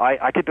have. So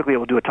I typically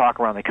will do a talk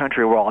around the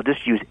country where I'll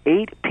just use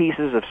 8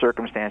 pieces of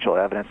circumstantial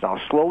evidence, and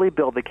I'll slowly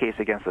build the case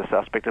against the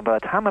suspect. And by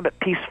the time I'm at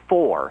piece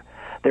 4,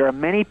 there are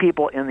many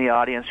people in the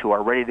audience who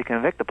are ready to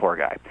convict the poor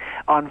guy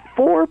on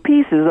 4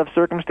 pieces of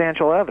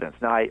circumstantial evidence.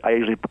 Now, I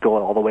usually go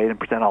all the way and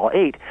present all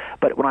 8,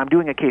 but when I'm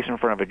doing a case in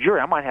front of a jury,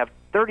 I might have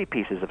 30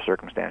 pieces of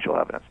circumstantial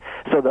evidence.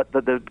 So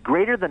the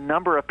greater the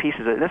number of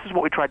pieces, and this is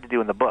what we tried to do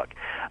in the book,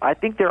 I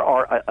think there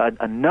are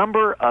a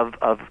number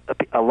of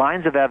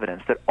lines of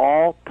evidence that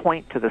all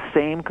point to the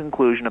same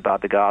conclusion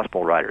about the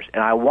gospel writers.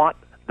 And I want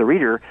the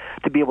reader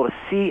to be able to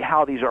see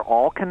how these are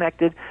all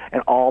connected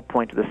and all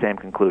point to the same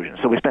conclusion.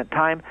 So we spent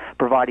time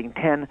providing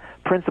 10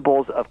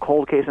 principles of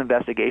cold case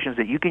investigations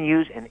that you can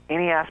use in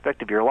any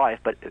aspect of your life,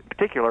 but in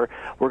particular,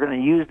 we're going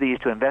to use these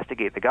to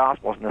investigate the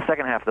Gospels. And the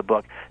second half of the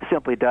book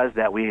simply does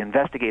that. We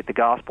investigate the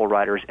gospel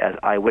writers as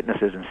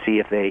eyewitnesses and see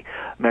if they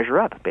measure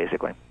up,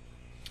 basically.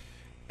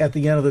 At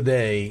the end of the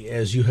day,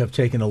 as you have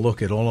taken a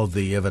look at all of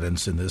the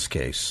evidence in this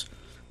case,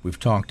 we've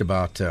talked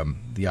about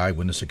the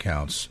eyewitness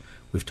accounts,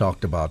 we've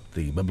talked about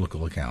the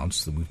biblical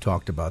accounts, we've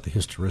talked about the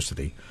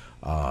historicity,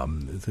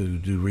 the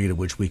degree to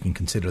which we can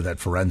consider that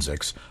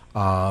forensics.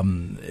 How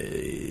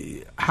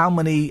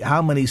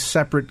many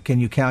separate, can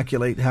you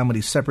calculate, how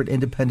many separate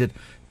independent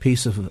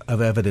pieces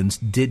of evidence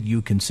did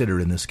you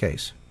consider in this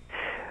case?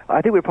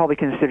 I think we probably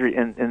considered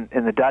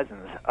in the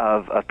dozens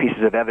of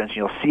pieces of evidence.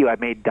 You'll see I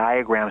made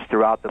diagrams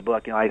throughout the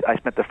book. I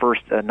spent the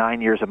first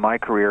 9 years of my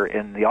career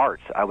in the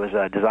arts. I was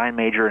a design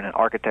major and an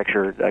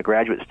architecture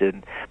graduate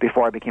student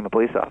before I became a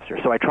police officer.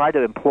 So I tried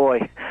to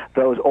employ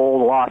those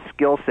old lost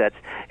skill sets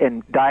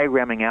in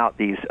diagramming out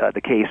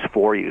the case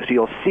for you. So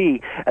you'll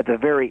see at the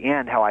very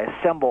end how I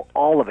assemble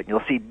all of it.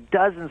 You'll see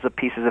dozens of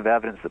pieces of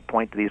evidence that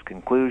point to these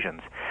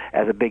conclusions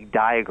as a big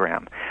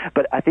diagram.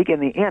 But I think in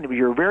the end,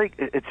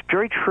 it's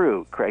very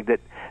true, Craig, that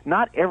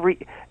not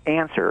every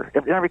answer,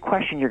 every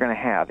question you're going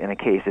to have in a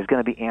case is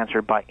going to be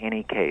answered by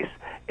any case.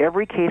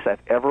 Every case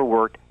I've ever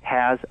worked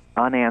has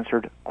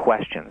unanswered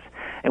questions.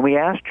 And we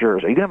ask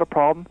jurors, are you going to have a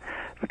problem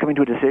coming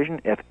to a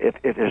decision if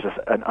there's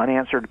an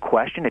unanswered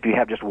question? If you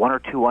have just 1 or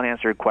 2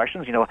 unanswered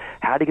questions,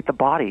 how did he get the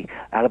body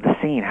out of the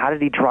scene? How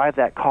did he drive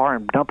that car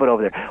and dump it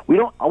over there? We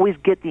don't always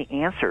get the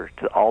answer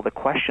to all the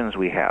questions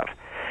we have.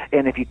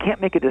 And if you can't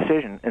make a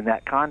decision in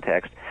that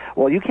context,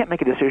 well, you can't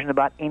make a decision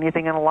about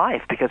anything in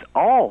life, because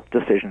all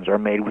decisions are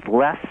made with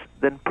less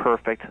than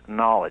perfect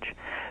knowledge.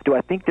 Do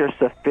I think there's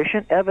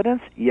sufficient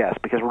evidence? Yes,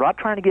 because we're not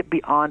trying to get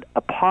beyond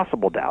a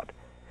possible doubt.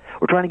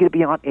 We're trying to get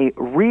beyond a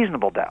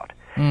reasonable doubt.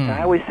 And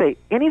I always say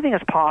anything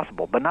is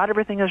possible, but not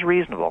everything is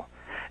reasonable.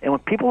 And when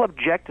people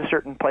object to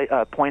certain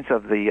points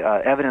of the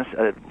evidence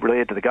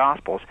related to the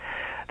Gospels,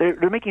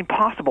 they're making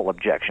possible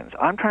objections.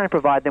 I'm trying to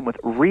provide them with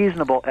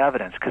reasonable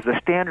evidence, because the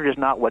standard is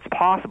not what's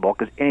possible,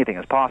 because anything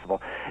is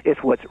possible.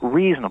 It's what's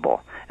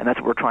reasonable, and that's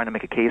what we're trying to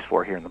make a case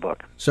for here in the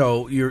book.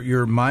 So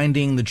you're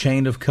minding the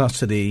chain of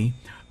custody.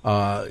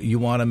 You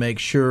want to make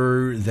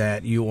sure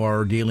that you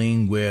are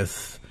dealing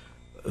with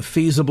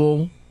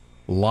feasible,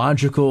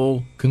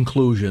 logical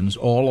conclusions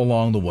all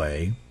along the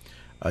way.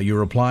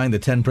 You're applying the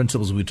 10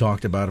 principles we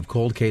talked about of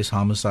cold case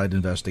homicide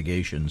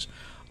investigations.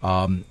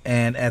 And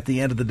at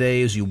the end of the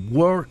day, as you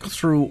work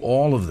through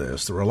all of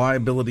this, the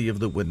reliability of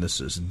the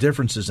witnesses,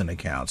 differences in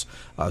accounts,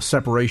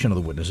 separation of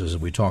the witnesses,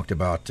 as we talked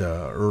about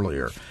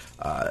earlier,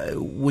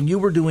 when you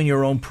were doing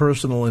your own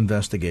personal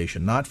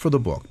investigation, not for the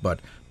book,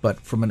 but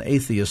from an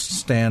atheist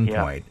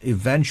standpoint,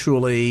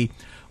 eventually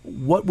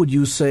what would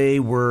you say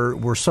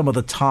were some of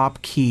the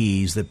top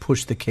keys that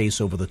pushed the case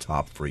over the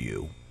top for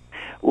you?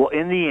 Well,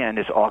 in the end,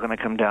 it's all going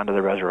to come down to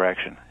the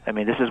resurrection. I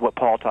mean, this is what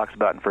Paul talks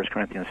about in 1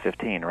 Corinthians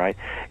 15, right?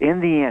 In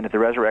the end, if the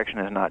resurrection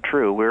is not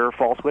true, we're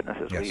false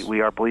witnesses. Yes.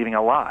 We are believing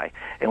a lie,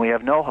 and we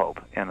have no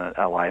hope in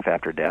a life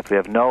after death. We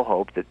have no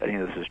hope that any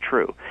of this is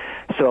true.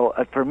 So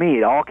for me,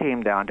 it all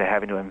came down to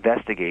having to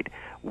investigate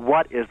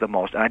what is the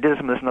most, and I did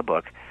some of this in the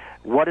book,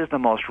 what is the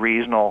most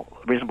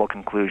reasonable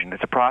conclusion?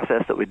 It's a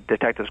process that we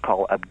detectives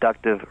call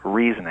abductive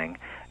reasoning,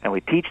 and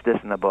we teach this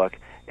in the book,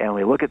 and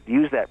we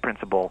use that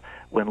principle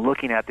when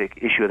looking at the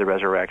issue of the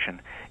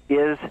resurrection.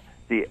 Is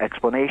the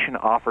explanation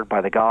offered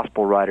by the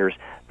gospel writers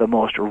the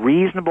most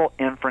reasonable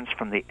inference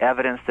from the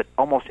evidence that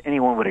almost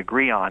anyone would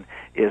agree on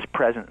is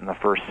present in the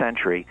first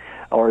century?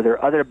 Or are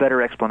there other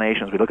better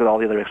explanations? We look at all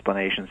the other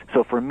explanations.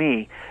 So for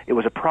me, it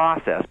was a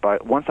process,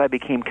 but once I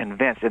became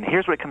convinced, and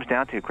here's what it comes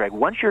down to, Craig,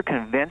 once you're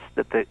convinced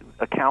that the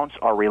accounts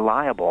are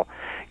reliable,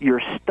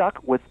 you're stuck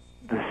with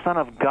the Son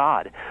of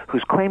God,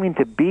 who's claiming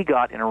to be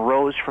God and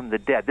arose from the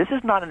dead. This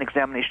is not an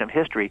examination of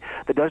history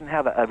that doesn't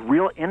have a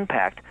real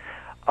impact.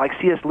 Like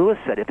C.S. Lewis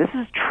said, if this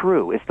is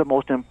true, it's the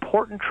most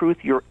important truth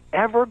you're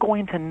ever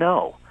going to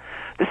know.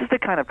 This is the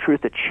kind of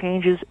truth that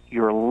changes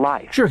your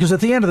life. Sure, because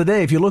at the end of the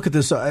day, if you look at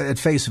this at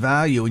face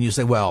value and you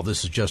say, well,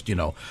 this is just,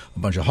 a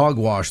bunch of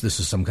hogwash, this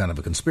is some kind of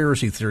a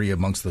conspiracy theory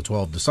amongst the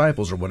 12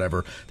 disciples or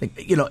whatever,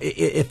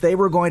 if they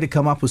were going to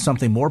come up with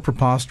something more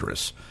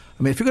preposterous,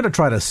 I mean, if you're going to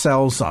try to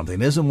sell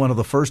something, isn't one of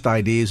the first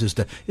ideas is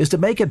to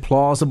make it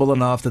plausible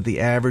enough that the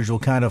average will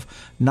kind of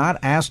not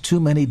ask too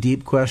many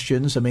deep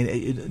questions? I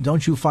mean,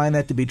 don't you find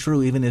that to be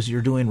true even as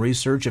you're doing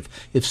research?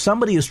 If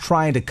somebody is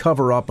trying to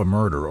cover up a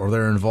murder or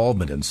their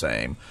involvement in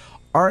same,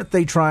 aren't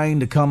they trying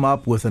to come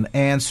up with an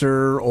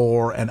answer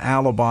or an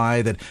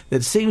alibi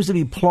that seems to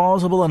be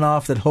plausible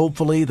enough that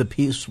hopefully the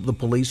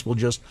police will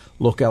just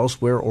look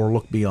elsewhere or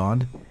look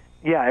beyond?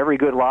 Yeah, every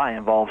good lie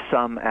involves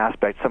some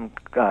aspect of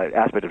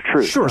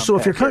truth. Sure, so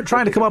if you're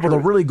trying to come up with a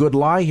really good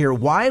lie here,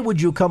 why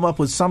would you come up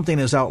with something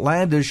as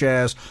outlandish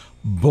as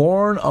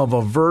born of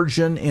a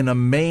virgin in a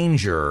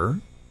manger?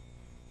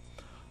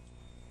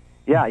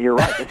 Yeah, you're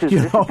right. This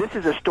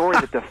is a story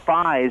that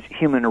defies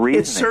human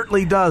reasoning. It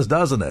certainly does,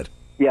 doesn't it?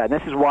 Yeah, and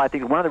this is why I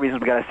think one of the reasons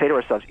we got to say to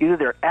ourselves, either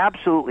they're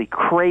absolutely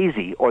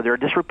crazy or they're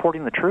just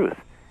reporting the truth.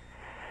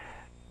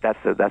 That's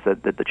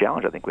the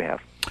challenge I think we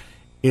have.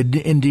 It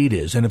indeed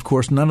is. And, of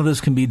course, none of this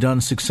can be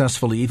done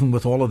successfully, even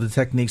with all of the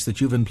techniques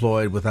that you've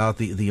employed, without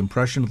the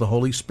impression of the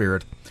Holy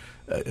Spirit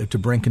to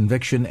bring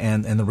conviction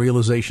and the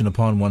realization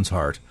upon one's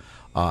heart.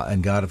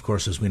 And God, of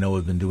course, as we know,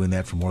 has been doing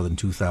that for more than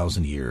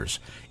 2,000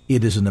 years.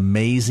 It is an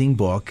amazing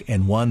book,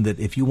 and one that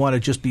if you want to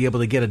just be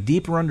able to get a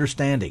deeper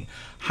understanding,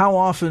 how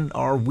often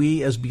are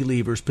we as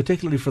believers,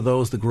 particularly for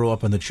those that grow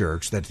up in the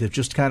church, that have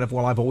just kind of,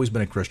 well, I've always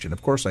been a Christian,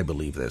 of course I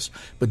believe this,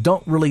 but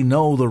don't really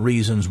know the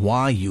reasons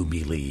why you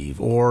believe,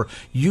 or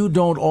you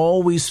don't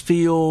always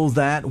feel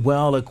that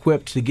well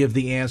equipped to give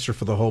the answer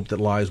for the hope that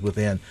lies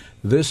within.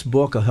 This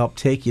book will help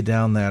take you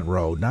down that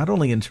road, not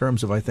only in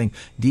terms of, I think,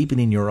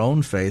 deepening your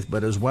own faith,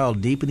 but as well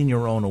deepening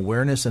your own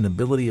awareness and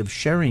ability of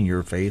sharing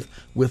your faith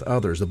with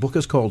others. The book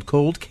is called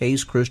Cold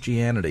Case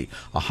Christianity.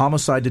 A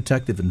homicide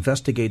detective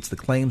investigates the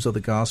claims of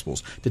the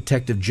Gospels.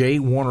 Detective J.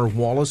 Warner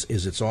Wallace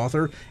is its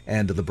author,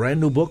 and the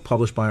brand new book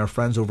published by our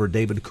friends over at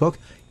David Cook.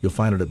 You'll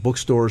find it at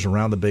bookstores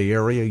around the Bay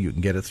Area. You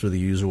can get it through the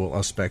usual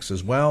suspects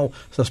as well,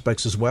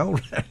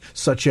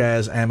 such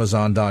as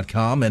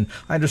Amazon.com. And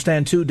I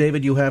understand, too,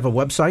 David, you have a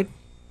website?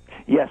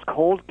 Yes,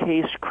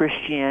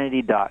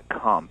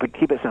 coldcasechristianity.com. But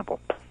keep it simple.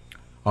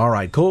 All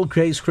right,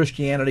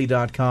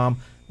 coldcasechristianity.com.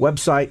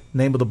 Website,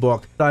 name of the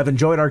book. I've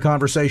enjoyed our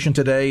conversation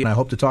today, and I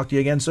hope to talk to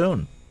you again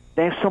soon.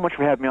 Thanks so much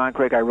for having me on,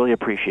 Craig. I really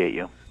appreciate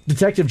you.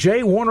 Detective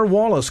J. Warner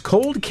Wallace,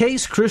 Cold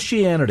Case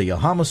Christianity. A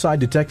homicide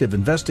detective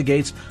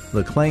investigates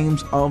the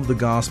claims of the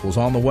Gospels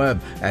on the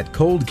web at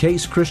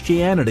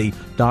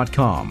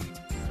coldcasechristianity.com.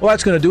 Well,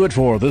 that's going to do it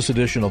for this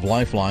edition of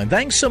Lifeline.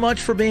 Thanks so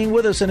much for being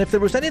with us. And if there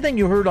was anything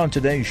you heard on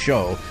today's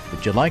show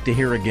that you'd like to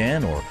hear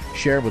again or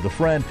share with a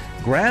friend,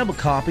 grab a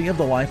copy of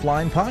the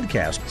Lifeline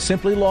podcast.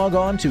 Simply log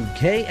on to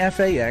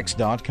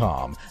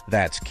kfax.com.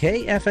 That's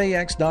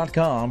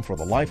kfax.com for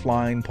the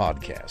Lifeline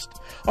podcast.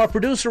 Our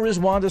producer is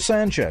Wanda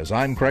Sanchez.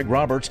 I'm Craig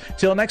Roberts.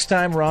 Till next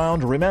time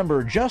round,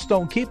 remember, just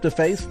don't keep the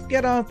faith.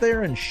 Get out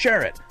there and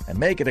share it and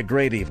make it a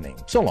great evening.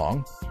 So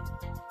long.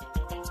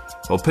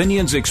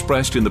 Opinions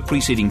expressed in the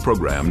preceding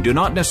program do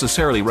not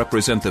necessarily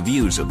represent the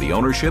views of the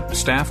ownership,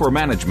 staff, or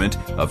management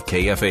of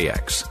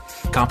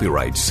KFAX.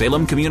 Copyright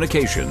Salem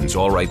Communications,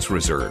 all rights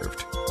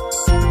reserved.